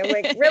me like. I'm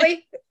like,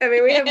 really? I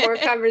mean, we have more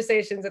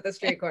conversations at the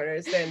street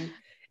corners than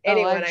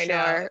anyone I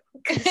know.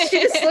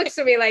 She just looks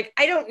at me like,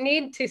 I don't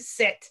need to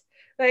sit.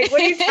 Like,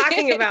 what are you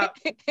talking about,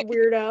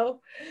 weirdo?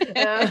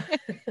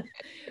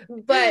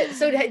 But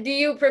so do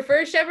you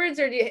prefer shepherds,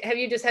 or have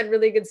you just had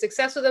really good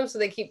success with them so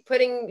they keep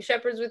putting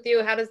shepherds with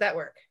you? How does that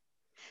work?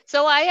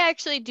 So I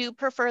actually do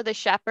prefer the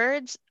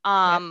shepherds.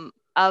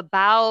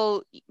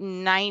 About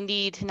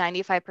 90 to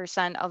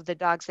 95% of the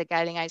dogs that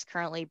Guiding Eyes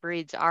currently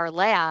breeds are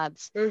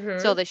labs.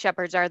 So the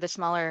shepherds are the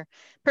smaller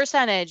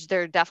percentage.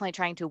 They're definitely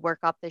trying to work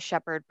up the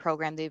shepherd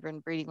program. They've been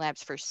breeding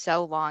labs for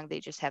so long. They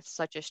just have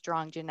such a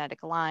strong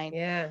genetic line.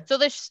 So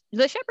the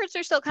shepherds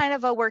are still kind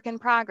of a work in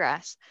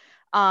progress.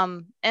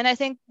 And I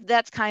think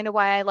that's kind of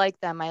why I like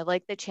them. I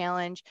like the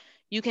challenge.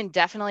 You can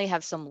definitely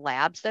have some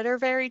labs that are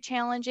very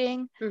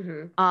challenging.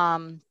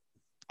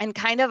 And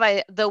kind of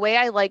the way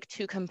I like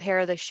to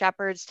compare the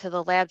shepherds to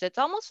the labs, it's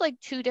almost like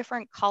 2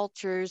 different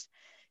cultures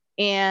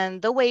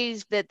and the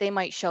ways that they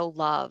might show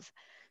love.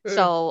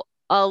 So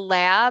a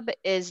lab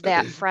is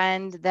that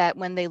friend that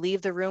when they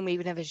leave the room,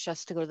 even if it's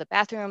just to go to the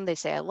bathroom, they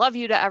say, I love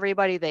you to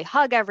everybody. They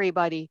hug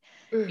everybody.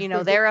 You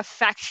know, their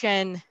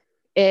affection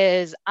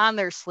is on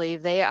their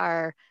sleeve. They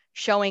are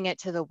showing it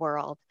to the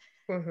world.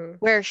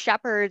 Where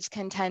shepherds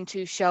can tend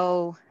to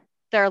show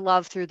their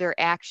love through their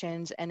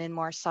actions and in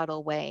more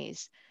subtle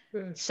ways.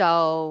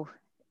 So,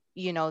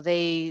 you know,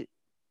 they,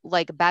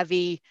 like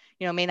Bevy,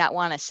 you know, may not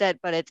want to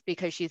sit, but it's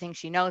because she thinks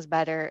she knows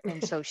better.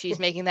 And so she's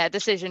making that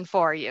decision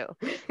for you.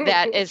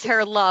 That is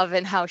her love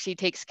and how she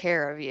takes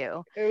care of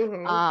you.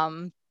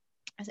 And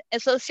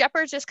so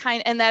shepherds just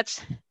and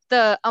that's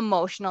the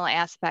emotional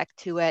aspect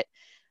to it.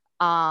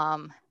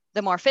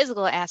 The more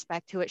physical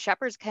aspect to it,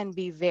 shepherds can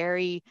be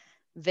very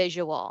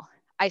visual.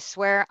 I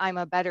swear I'm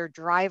a better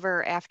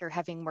driver after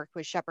having worked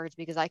with shepherds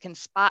because I can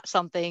spot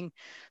something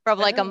from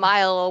like a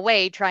mile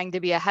away trying to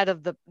be ahead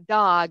of the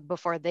dog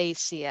before they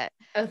see it.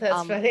 Oh,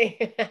 that's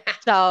funny.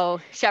 So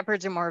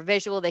shepherds are more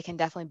visual. They can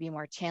definitely be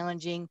more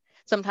challenging,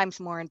 sometimes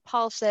more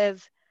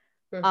impulsive.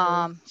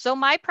 So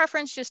my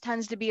preference just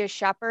tends to be a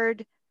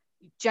shepherd.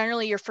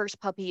 Generally, your first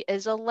puppy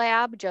is a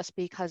lab just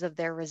because of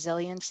their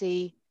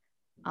resiliency.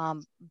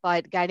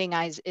 But Guiding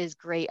Eyes is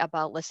great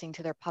about listening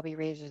to their puppy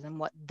raisers and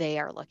what they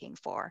are looking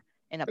for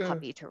in a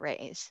puppy to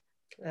raise.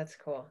 That's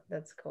cool.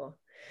 That's cool.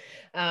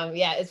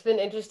 Yeah, it's been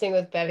interesting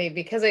with Bevy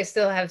because I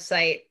still have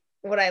sight.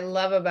 What I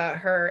love about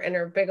her and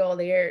her big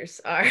old ears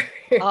are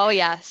oh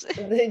yes,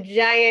 the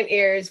giant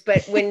ears.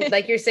 But when,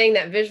 like you're saying,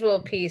 that visual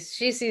piece,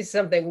 she sees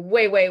something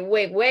way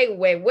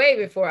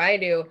before I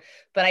do.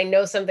 But I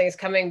know something's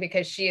coming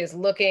because she is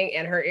looking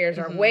and her ears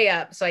are way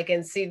up, so I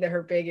can see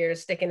her big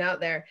ears sticking out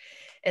there.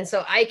 And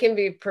so I can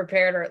be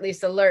prepared or at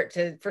least alert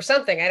for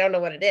something. I don't know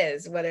what it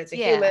is, whether it's a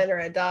human or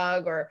a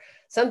dog or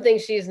something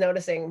she's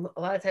noticing. A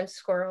lot of times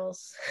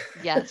squirrels.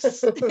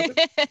 Yes.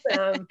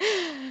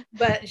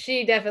 But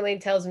she definitely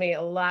tells me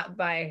a lot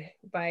by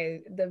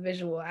the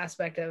visual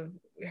aspect of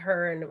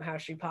her and how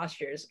she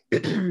postures.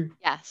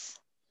 Yes.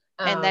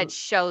 And that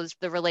shows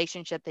the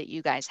relationship that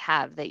you guys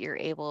have, that you're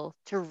able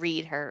to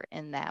read her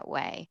in that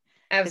way.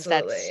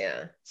 Absolutely,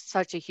 yeah.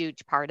 Such a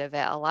huge part of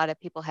it. A lot of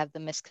people have the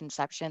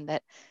misconception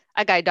that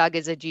a guide dog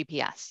is a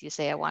GPS. You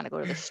say, I want to go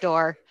to the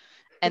store,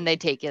 and they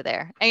take you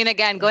there. And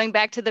again, going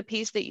back to the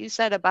piece that you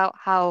said about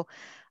how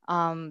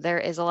there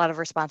is a lot of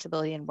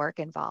responsibility and work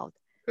involved.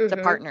 It's a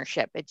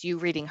partnership. It's you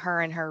reading her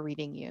and her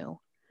reading you.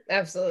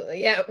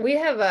 Absolutely. Yeah. We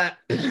have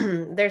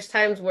there's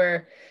times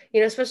where,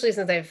 especially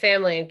since I have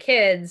family and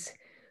kids,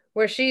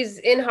 where she's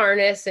in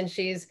harness and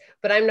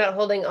but I'm not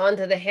holding on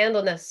to the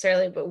handle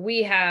necessarily, but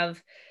we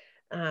have,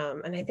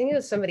 and I think it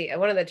was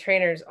one of the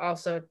trainers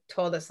also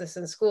told us this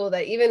in school,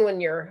 that even when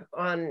you're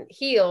on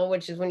heel,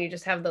 which is when you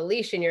just have the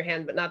leash in your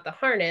hand, but not the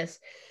harness,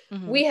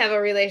 we have a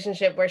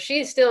relationship where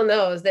she still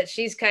knows that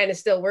she's kind of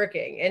still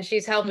working and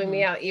she's helping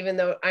me out, even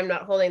though I'm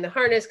not holding the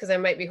harness, because I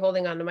might be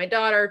holding on to my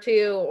daughter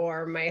too,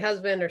 or my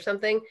husband or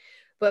something,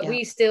 but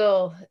we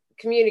still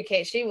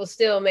communicate. She will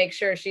still make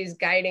sure she's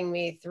guiding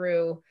me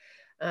through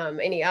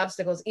any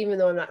obstacles, even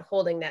though I'm not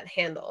holding that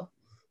handle.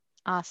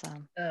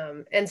 Awesome.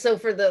 And so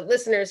for the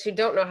listeners who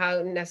don't know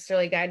how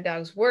necessarily guide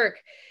dogs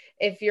work,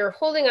 if you're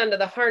holding onto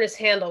the harness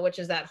handle, which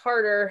is that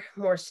harder,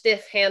 more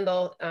stiff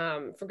handle,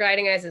 for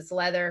Guiding Eyes, it's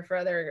leather. For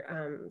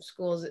other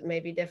schools, it may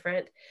be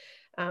different.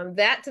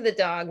 That to the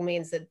dog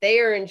means that they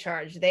are in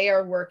charge. They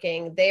are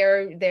working. They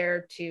are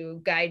there to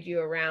guide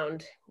you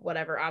around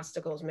whatever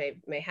obstacles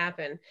may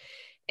happen.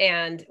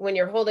 And when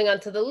you're holding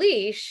onto the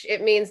leash,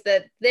 it means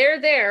that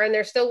they're there and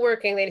they're still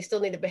working. They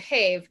still need to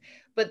behave,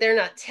 but they're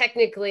not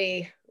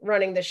technically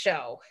running the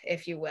show,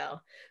 if you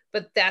will.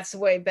 But that's the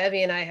way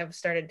Bevy and I have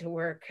started to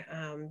work,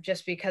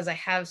 just because I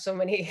have so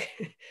many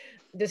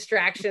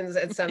distractions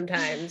at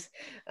sometimes.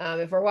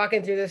 If we're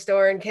walking through the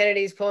store and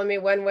Kennedy's pulling me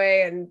one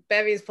way and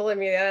Bevy's pulling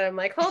me the other, I'm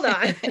like, hold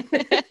on.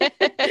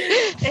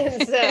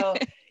 And so,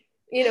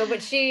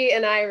 but she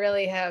and I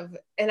really have,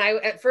 and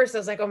at first I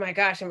was like, oh my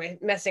gosh, am I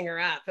messing her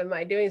up? Am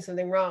I doing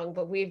something wrong?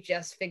 But we've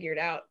just figured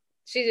out,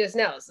 she just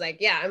knows, like,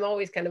 yeah, I'm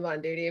always kind of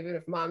on duty, even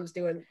if mom's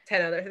doing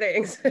 10 other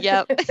things.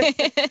 Yep.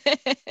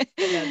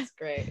 That's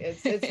great.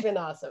 It's been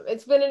awesome.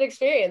 It's been an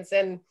experience.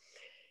 And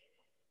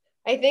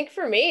I think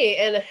for me,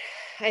 and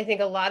I think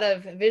a lot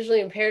of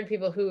visually impaired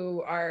people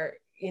who are,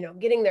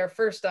 getting their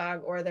first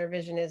dog or their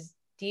vision is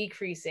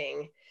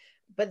decreasing,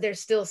 but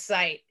there's still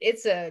sight.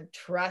 It's a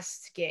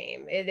trust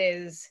game. It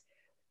is,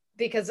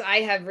 because I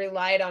have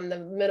relied on the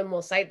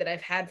minimal sight that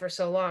I've had for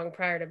so long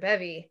prior to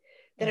Bevy,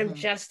 that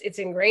it's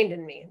ingrained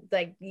in me.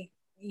 Like,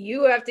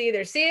 you have to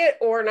either see it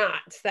or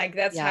not. Like,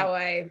 that's how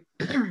I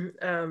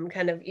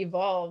kind of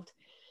evolved.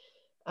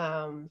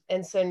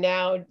 And so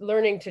now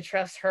learning to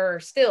trust her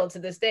still to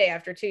this day,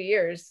 after 3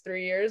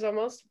 years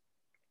almost.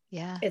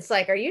 Yeah. It's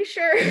like, are you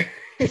sure?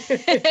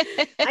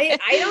 I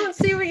don't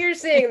see what you're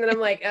seeing. And then I'm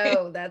like,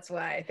 oh, that's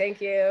why.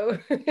 Thank you.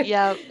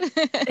 Yep.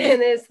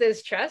 And it's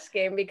this trust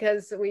game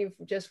because we've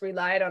just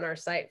relied on our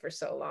sight for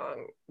so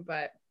long,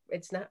 but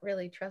it's not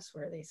really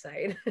trustworthy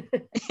sight.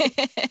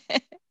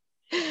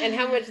 And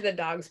how much the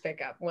dogs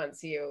pick up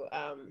once you,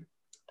 I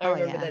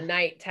remember the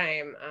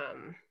nighttime,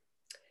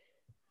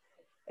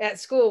 at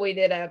school, we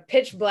did a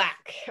pitch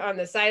black on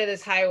the side of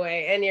this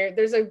highway, and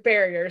there's a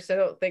barrier, so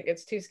don't think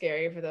it's too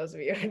scary for those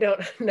of you who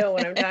don't know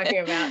what I'm talking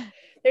about.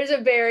 There's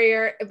a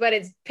barrier, but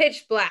it's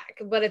pitch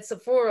black, but it's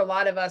for a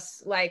lot of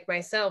us like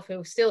myself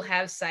who still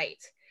have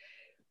sight.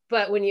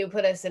 But when you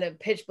put us in a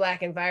pitch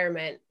black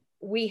environment,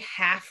 we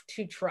have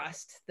to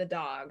trust the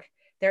dog.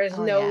 There is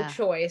no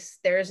choice.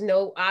 There is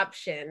no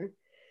option.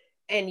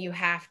 And you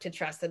have to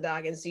trust the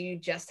dog. And so you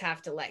just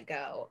have to let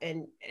go.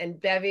 And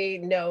Bevy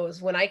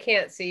knows when I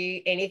can't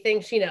see anything,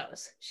 she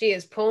knows. She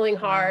is pulling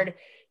hard.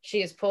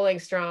 she is pulling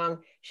strong.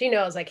 She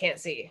knows I can't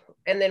see.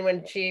 And then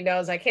when she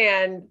knows I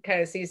can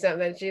kind of see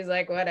something, she's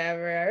like,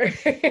 whatever.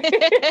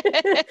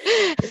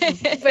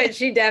 But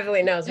she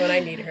definitely knows when I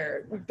need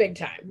her big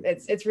time.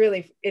 It's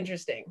really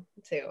interesting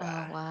to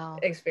wow.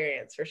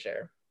 experience for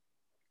sure.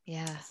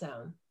 Yeah.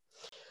 So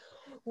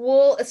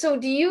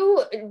do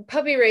you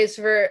puppy raise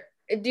for,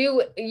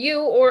 do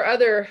you or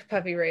other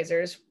puppy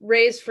raisers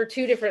raise for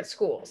two different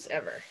schools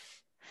ever?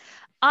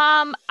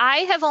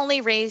 I have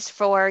only raised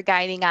for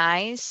Guiding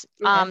Eyes.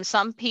 Okay.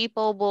 Some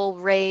people will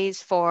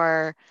raise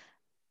for,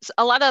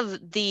 a lot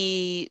of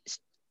the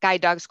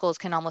guide dog schools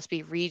can almost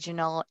be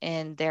regional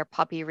in their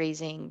puppy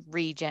raising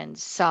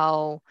regions.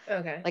 So,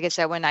 Okay. like I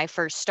said, when I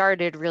first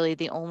started, really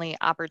the only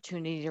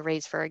opportunity to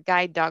raise for a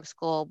guide dog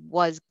school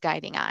was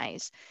Guiding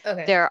Eyes.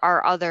 Okay. There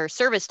are other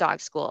service dog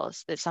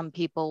schools that some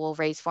people will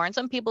raise for, and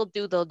some people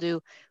they'll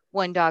do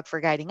one dog for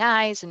Guiding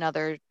Eyes,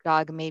 another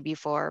dog maybe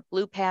for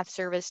Blue Path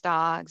service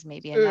dogs,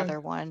 maybe another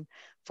one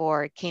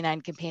for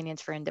Canine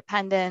Companions for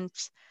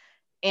Independence.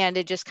 And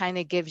it just kind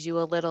of gives you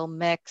a little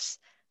mix.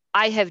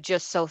 I have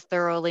just so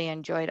thoroughly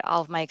enjoyed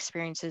all of my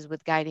experiences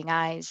with Guiding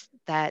Eyes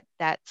that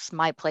that's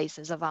my place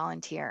as a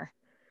volunteer.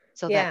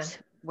 So that's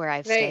where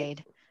I've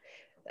stayed.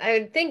 I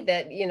would think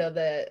that,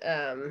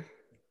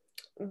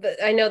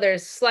 I know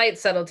there's slight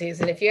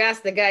subtleties, and if you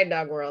ask the guide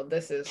dog world,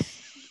 this is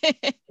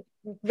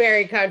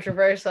very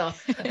controversial.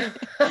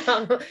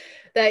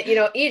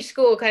 That each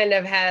school kind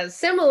of has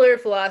similar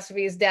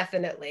philosophies,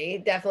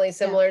 definitely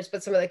similar,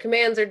 but some of the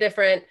commands are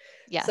different.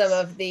 Yes. Some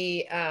of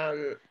the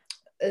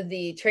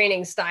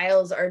training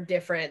styles are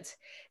different.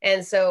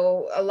 And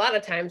so a lot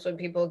of times when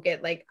people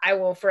get like, I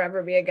will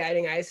forever be a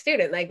Guiding Eyes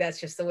student, like that's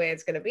just the way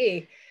it's going to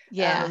be.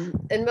 Yeah.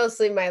 And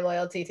mostly my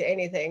loyalty to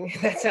anything.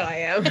 That's how I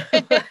am.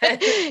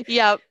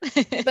 Yep.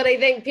 But I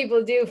think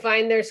people do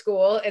find their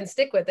school and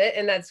stick with it.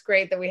 And that's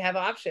great that we have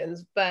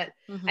options. But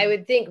I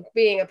would think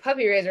being a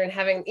puppy raiser and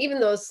having even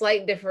those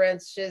slight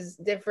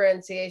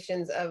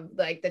differentiations of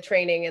like the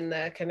training and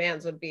the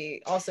commands would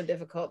be also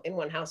difficult in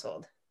one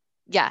household.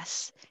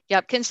 Yes.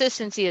 Yep.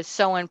 Consistency is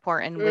so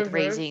important with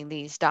raising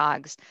these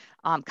dogs.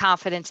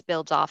 Confidence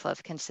builds off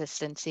of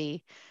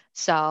consistency.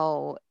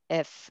 So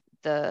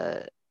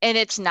and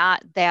it's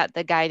not that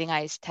the Guiding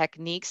Eyes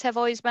techniques have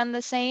always been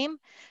the same.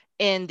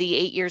 In the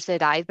 8 years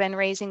that I've been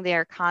raising, they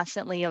are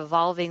constantly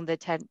evolving the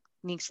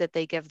techniques that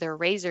they give their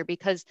raiser,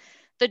 because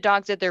the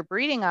dogs that they're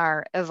breeding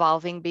are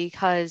evolving,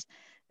 because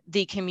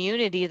the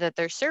community that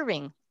they're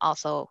serving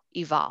also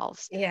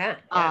evolves. Yeah.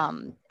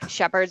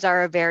 Shepherds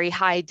are a very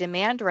high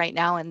demand right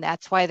now, and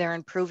that's why they're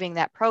improving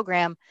that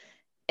program.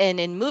 And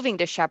in moving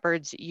to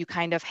Shepherds, you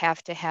kind of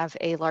have to have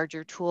a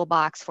larger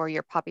toolbox for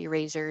your puppy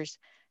raisers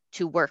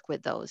to work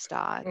with those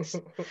dogs.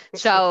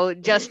 So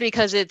just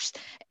because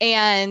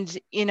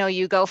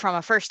you go from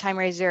a first time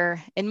raiser,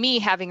 and me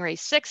having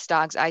raised 6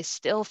 dogs, I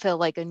still feel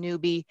like a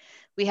newbie.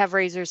 We have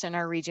raisers in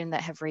our region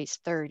that have raised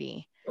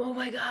 30. Oh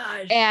my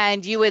gosh.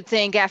 And you would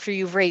think after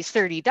you've raised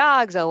 30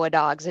 dogs, a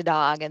dog's a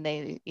dog, and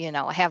they,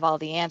 have all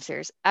the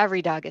answers.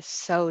 Every dog is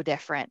so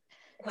different.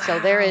 Wow. So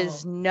there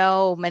is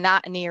no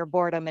monotony or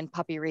boredom in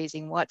puppy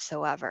raising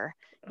whatsoever.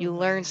 You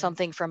learn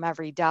something from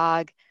every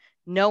dog.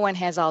 No one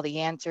has all the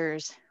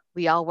answers.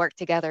 We all work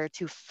together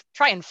to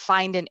try and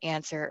find an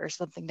answer or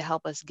something to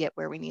help us get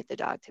where we need the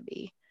dog to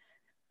be.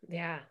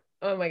 Yeah.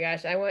 Oh my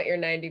gosh. I want your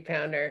 90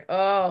 pounder.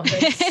 Oh,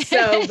 it's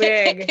so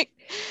big.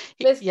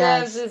 Miss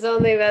Babs is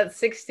only about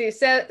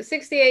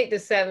 68 to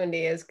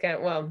 70 is kind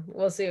of, well,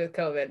 we'll see with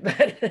COVID,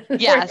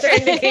 but yes. We're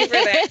trying to keep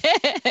her there.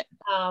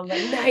 But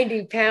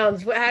 90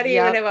 pounds. How do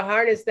you even have a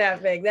harness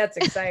that big? That's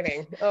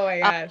exciting. Oh my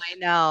gosh. I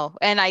know.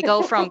 And I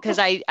go from, because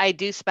I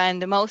do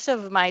spend most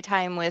of my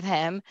time with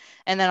him,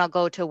 and then I'll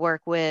go to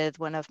work with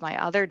one of my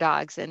other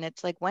dogs. And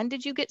it's like, when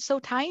did you get so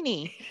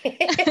tiny?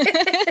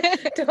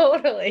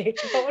 Totally.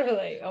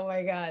 Oh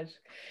my gosh.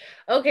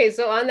 Okay.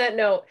 So on that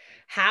note,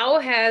 how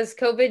has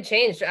COVID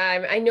changed?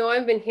 I know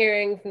I've been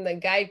hearing from the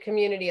guide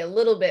community a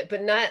little bit,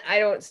 but I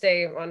don't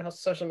stay on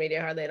social media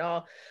hardly at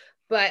all.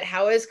 But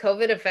how has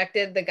COVID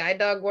affected the guide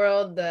dog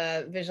world,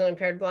 the visually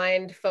impaired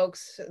blind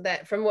folks,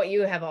 that from what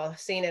you have all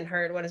seen and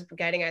heard? What has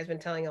Guiding Eyes been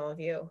telling all of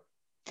you?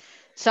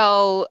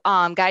 So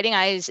Guiding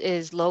Eyes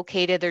is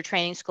located, their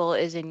training school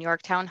is in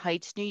Yorktown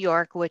Heights, New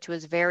York, which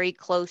was very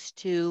close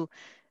to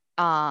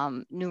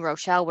New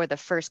Rochelle, where the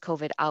first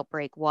COVID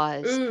outbreak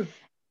was.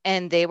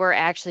 And they were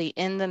actually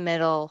in the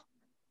middle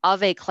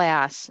of a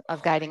class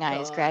of Guiding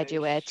Eyes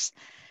graduates.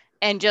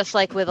 And just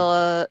like with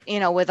a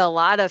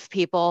lot of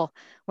people,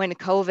 when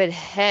COVID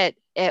hit,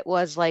 it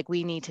was like,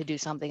 we need to do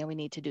something, and we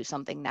need to do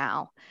something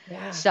now.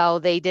 Yeah. So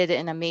they did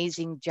an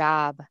amazing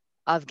job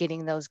of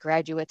getting those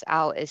graduates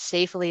out as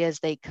safely as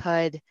they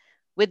could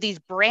with these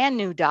brand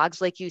new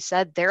dogs. Like you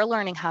said, they're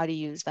learning how to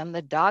use them.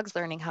 The dog's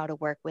learning how to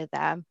work with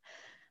them.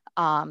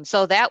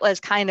 So that was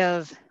kind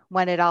of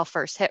when it all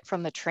first hit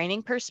from the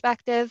training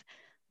perspective.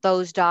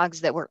 Those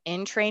dogs that were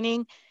in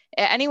training,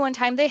 at any one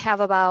time, they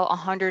have about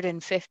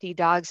 150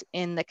 dogs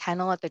in the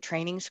kennel at the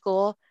training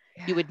school.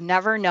 Yeah. You would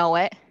never know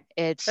it.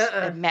 It's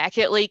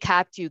immaculately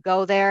kept. You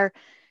go there,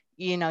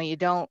 you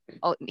don't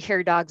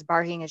hear dogs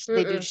barking.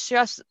 They do Mm-mm.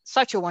 just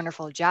such a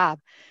wonderful job.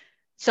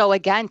 So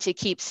again, to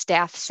keep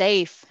staff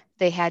safe,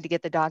 they had to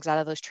get the dogs out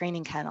of those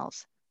training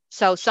kennels.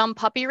 So some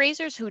puppy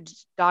raisers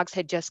whose dogs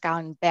had just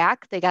gone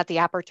back, they got the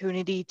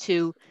opportunity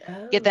to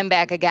get Oh, them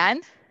back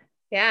again.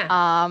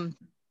 yeah.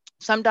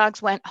 Some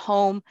dogs went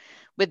home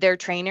with their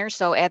trainer.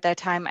 So at that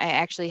time, I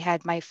actually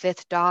had my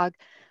 5th dog,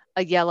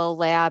 a yellow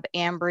lab,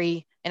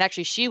 Ambry. And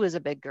actually, she was a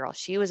big girl.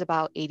 She was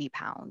about 80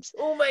 pounds.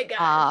 Oh my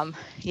gosh.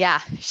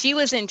 Yeah, she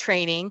was in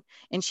training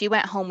and she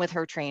went home with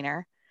her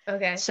trainer.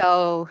 Okay.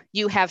 So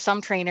you have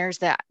some trainers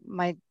that,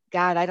 my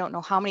God, I don't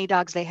know how many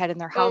dogs they had in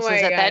their Oh houses my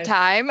at that gosh.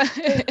 time.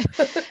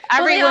 Well, they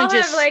Everyone all have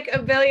just, like a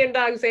billion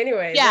dogs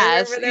anyways. I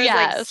yes, remember there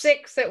was like yes.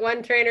 6 at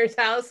one trainer's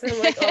house, and I'm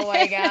like, oh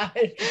my gosh.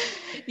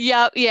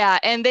 Yep, yeah.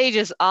 And they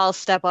just all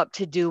step up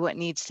to do what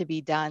needs to be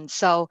done.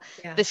 So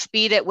Yeah. the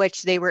speed at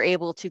which they were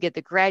able to get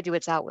the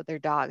graduates out with their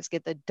dogs,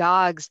 get the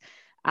dogs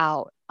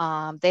out,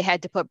 they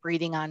had to put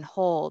breeding on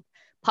hold.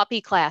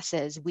 Puppy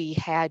classes, we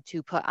had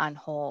to put on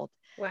hold.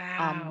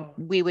 Wow.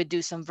 We would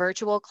do some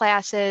virtual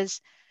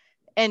classes.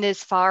 And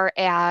as far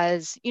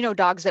as,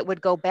 dogs that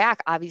would go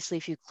back, obviously,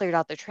 if you cleared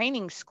out the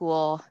training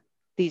school,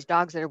 these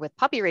dogs that are with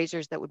puppy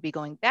raisers that would be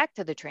going back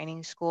to the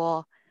training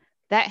school,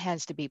 that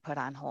has to be put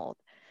on hold.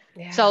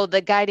 Yeah. So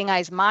the Guiding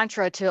Eyes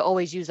mantra to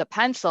always use a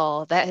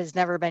pencil, that has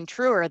never been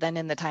truer than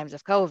in the times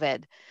of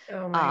COVID.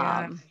 Oh my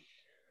God.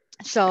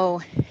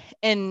 So,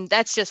 and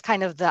that's just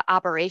kind of the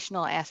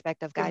operational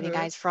aspect of Guiding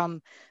Eyes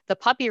from the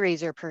puppy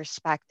raiser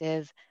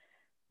perspective.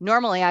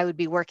 Normally I would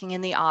be working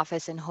in the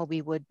office and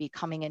Hobie would be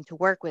coming in to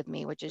work with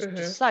me, which is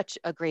just such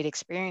a great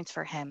experience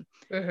for him.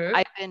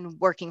 I've been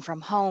working from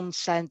home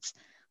since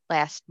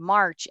last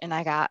March and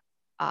I got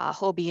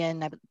Hobie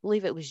in, I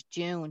believe it was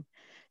June.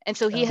 And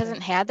so he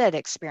hasn't had that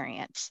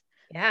experience.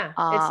 Yeah,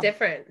 it's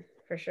different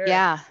for sure.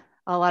 Yeah,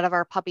 a lot of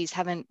our puppies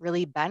haven't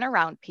really been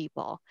around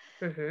people.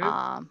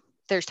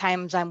 There's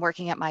times I'm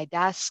working at my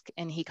desk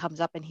and he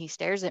comes up and he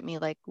stares at me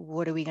like,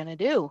 what are we going to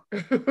do? I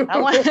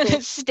don't want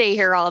to stay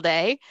here all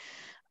day.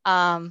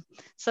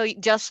 So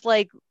just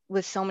like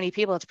with so many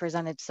people, it's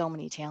presented so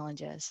many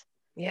challenges.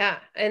 Yeah.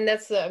 And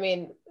that's, I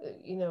mean,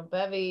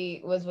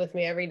 Bevy was with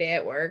me every day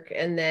at work,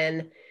 and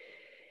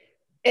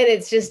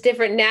it's just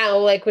different now.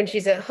 Like when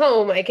she's at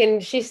home,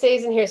 she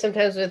stays in here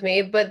sometimes with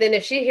me, but then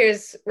if she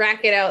hears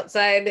racket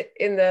outside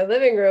in the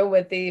living room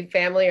with the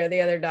family or the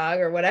other dog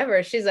or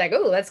whatever, she's like,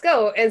 oh, let's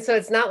go. And so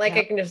it's not like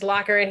I can just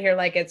lock her in here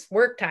like it's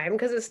work time,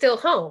 because it's still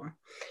home.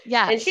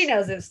 Yeah. And she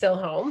knows it's still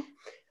home.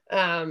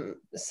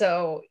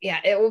 So yeah,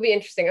 it will be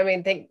interesting. I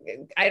mean,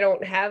 I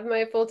don't have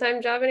my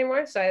full-time job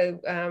anymore. So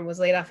I was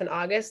laid off in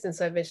August. And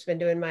so I've just been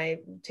doing my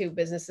 2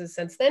 businesses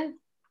since then.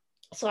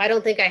 So I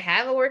don't think I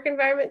have a work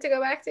environment to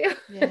go back to.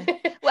 Yeah.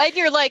 Well, and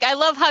you're like, I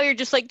love how you're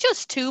just like,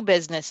 just 2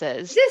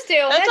 businesses. Just 2.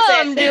 That's all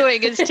I'm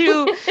doing is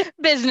 2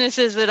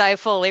 businesses that I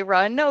fully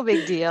run. No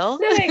big deal.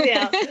 No big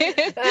deal.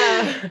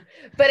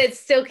 But it's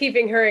still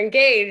keeping her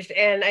engaged.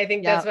 And I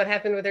think that's what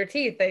happened with her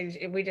teeth.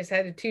 We just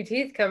had 2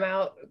 teeth come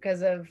out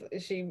because of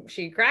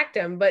she cracked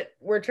them, but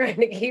we're trying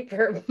to keep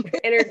her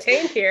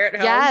entertained here at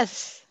home.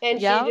 Yes. And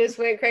she just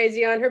went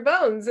crazy on her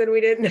bones and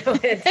we didn't know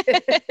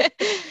it.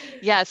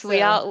 Yes, so.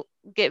 We all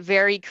get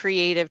very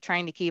creative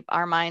trying to keep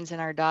our minds and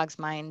our dogs'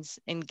 minds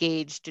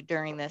engaged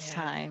during this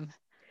time.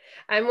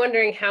 I'm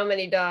wondering how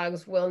many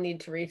dogs will need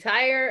to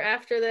retire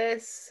after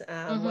this,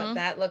 what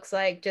that looks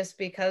like, just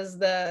because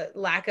the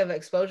lack of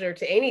exposure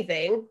to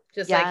anything,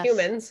 just like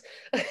humans,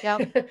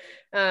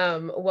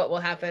 what will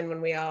happen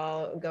when we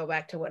all go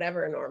back to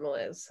whatever normal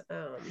is.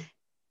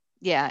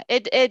 Yeah,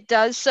 it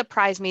does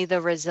surprise me,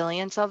 the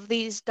resilience of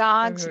these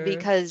dogs,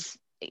 because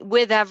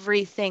with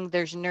everything,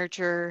 there's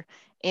nurture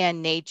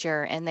and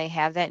nature, and they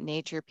have that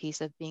nature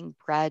piece of being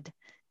bred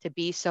to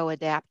be so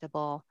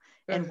adaptable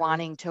and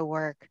wanting to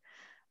work.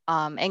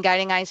 And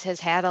Guiding Eyes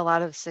has had a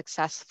lot of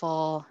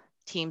successful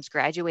teams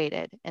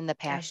graduated in the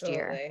past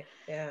year.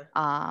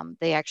 Yeah.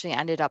 They actually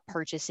ended up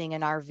purchasing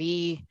an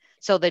RV.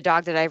 So the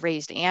dog that I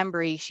raised,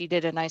 Ambry, she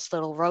did a nice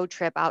little road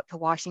trip out to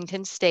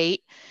Washington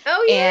State.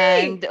 Oh,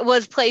 yay! And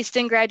was placed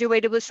and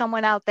graduated with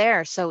someone out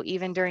there. So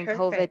even during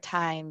COVID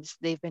times,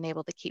 they've been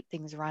able to keep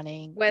things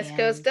running. West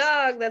Coast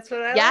dog, that's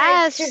what I like.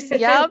 Yes,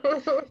 yep,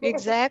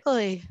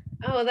 exactly.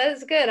 Oh, that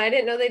is good. I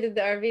didn't know they did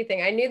the RV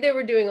thing. I knew they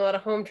were doing a lot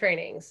of home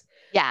trainings.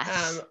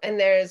 Yes. And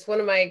there's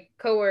one of my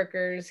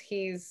coworkers,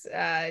 he's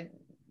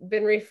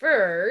been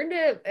referred,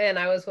 and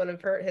I was one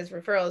of his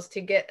referrals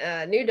to get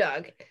a new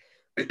dog.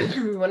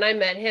 When I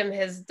met him,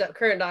 his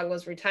current dog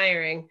was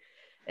retiring,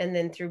 and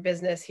then through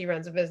business, he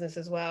runs a business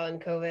as well,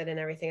 and COVID and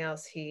everything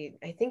else.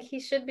 I think he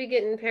should be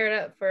getting paired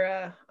up for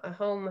a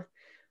home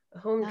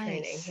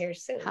training here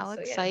soon. How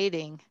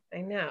exciting. Yeah.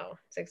 I know,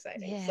 it's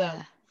exciting. Yeah. So,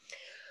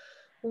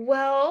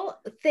 well,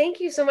 thank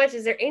you so much.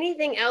 Is there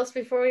anything else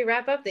before we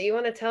wrap up that you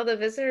want to tell the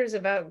visitors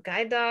about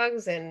guide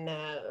dogs and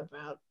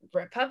about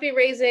puppy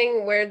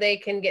raising, where they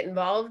can get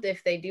involved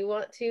if they do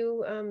want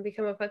to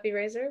become a puppy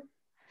raiser?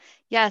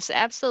 Yes,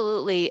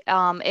 absolutely.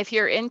 If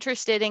you're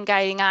interested in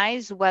Guiding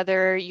Eyes,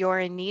 whether you're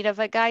in need of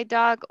a guide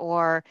dog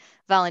or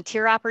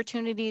volunteer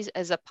opportunities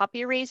as a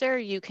puppy raiser,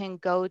 you can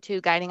go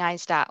to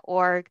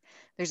guidingeyes.org.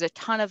 There's a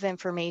ton of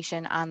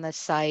information on the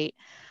site.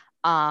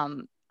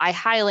 I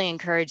highly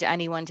encourage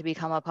anyone to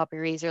become a puppy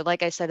raiser.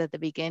 Like I said at the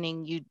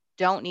beginning, you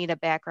don't need a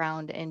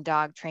background in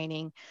dog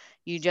training.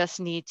 You just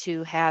need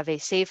to have a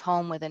safe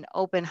home with an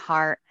open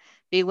heart,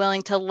 be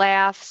willing to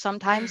laugh,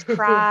 sometimes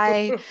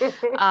cry,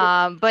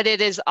 but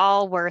it is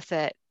all worth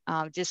it.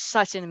 Just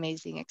such an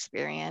amazing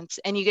experience.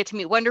 And you get to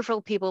meet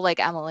wonderful people like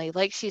Emily.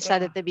 Like she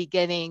said at the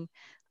beginning,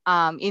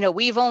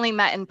 we've only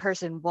met in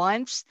person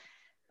once,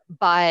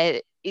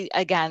 but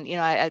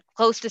again,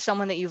 close to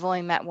someone that you've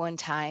only met one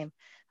time.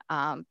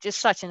 Just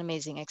such an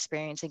amazing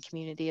experience and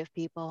community of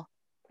people.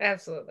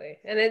 Absolutely.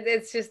 And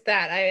it's just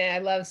that. I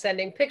love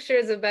sending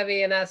pictures of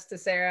Bevy and us to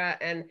Sarah,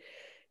 and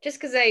just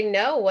because I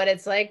know what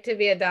it's like to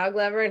be a dog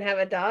lover and have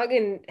a dog,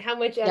 and how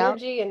much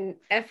energy and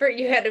effort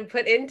you had to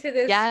put into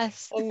this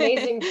Yes.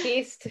 amazing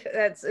beast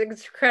that's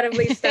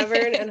incredibly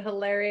stubborn and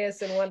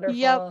hilarious and wonderful.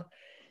 Yep.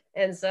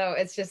 And so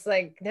it's just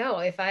like, no,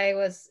 if I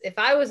was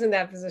in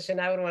that position,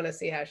 I would want to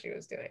see how she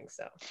was doing.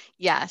 So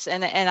yes,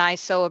 and I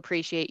so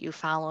appreciate you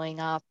following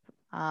up,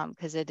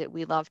 because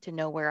we love to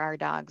know where our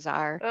dogs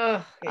are.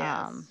 Oh,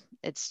 yes.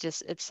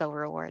 It's so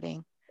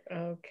rewarding.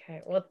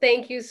 Okay. Well,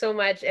 thank you so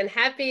much, and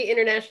happy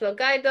International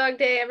Guide Dog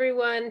Day,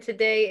 everyone.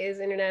 Today is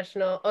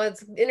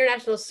it's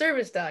International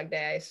Service Dog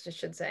Day, I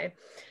should say.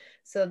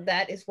 So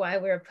that is why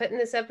we're putting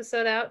this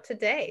episode out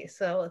today.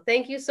 So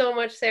thank you so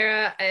much,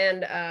 Sarah,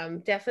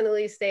 and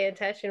definitely stay in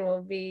touch, and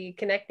we'll be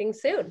connecting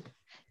soon.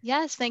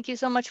 Yes, thank you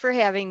so much for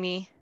having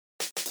me.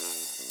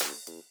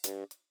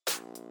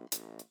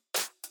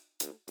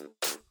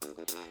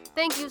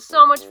 Thank you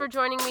so much for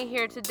joining me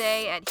here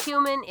today at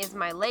Human is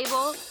My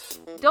Label.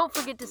 Don't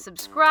forget to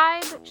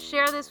subscribe,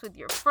 share this with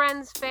your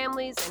friends,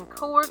 families, and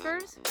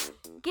coworkers.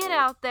 Get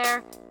out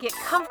there, get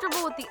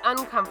comfortable with the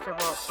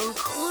uncomfortable,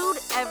 include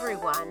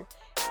everyone,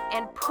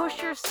 and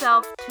push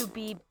yourself to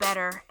be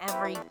better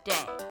every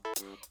day.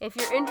 If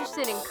you're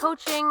interested in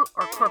coaching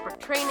or corporate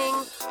training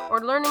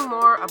or learning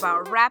more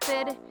about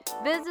Rapid,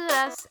 visit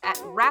us at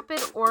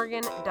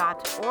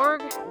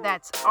rapidorgan.org.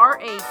 That's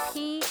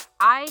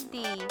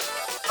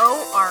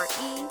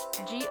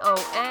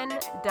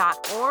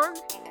RAPIDOREGON.org.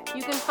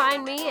 You can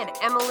find me at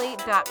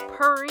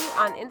emily.purry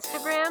on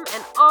Instagram,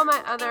 and all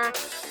my other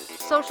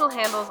social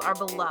handles are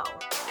below.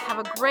 Have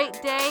a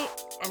great day,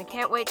 and I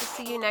can't wait to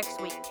see you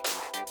next week.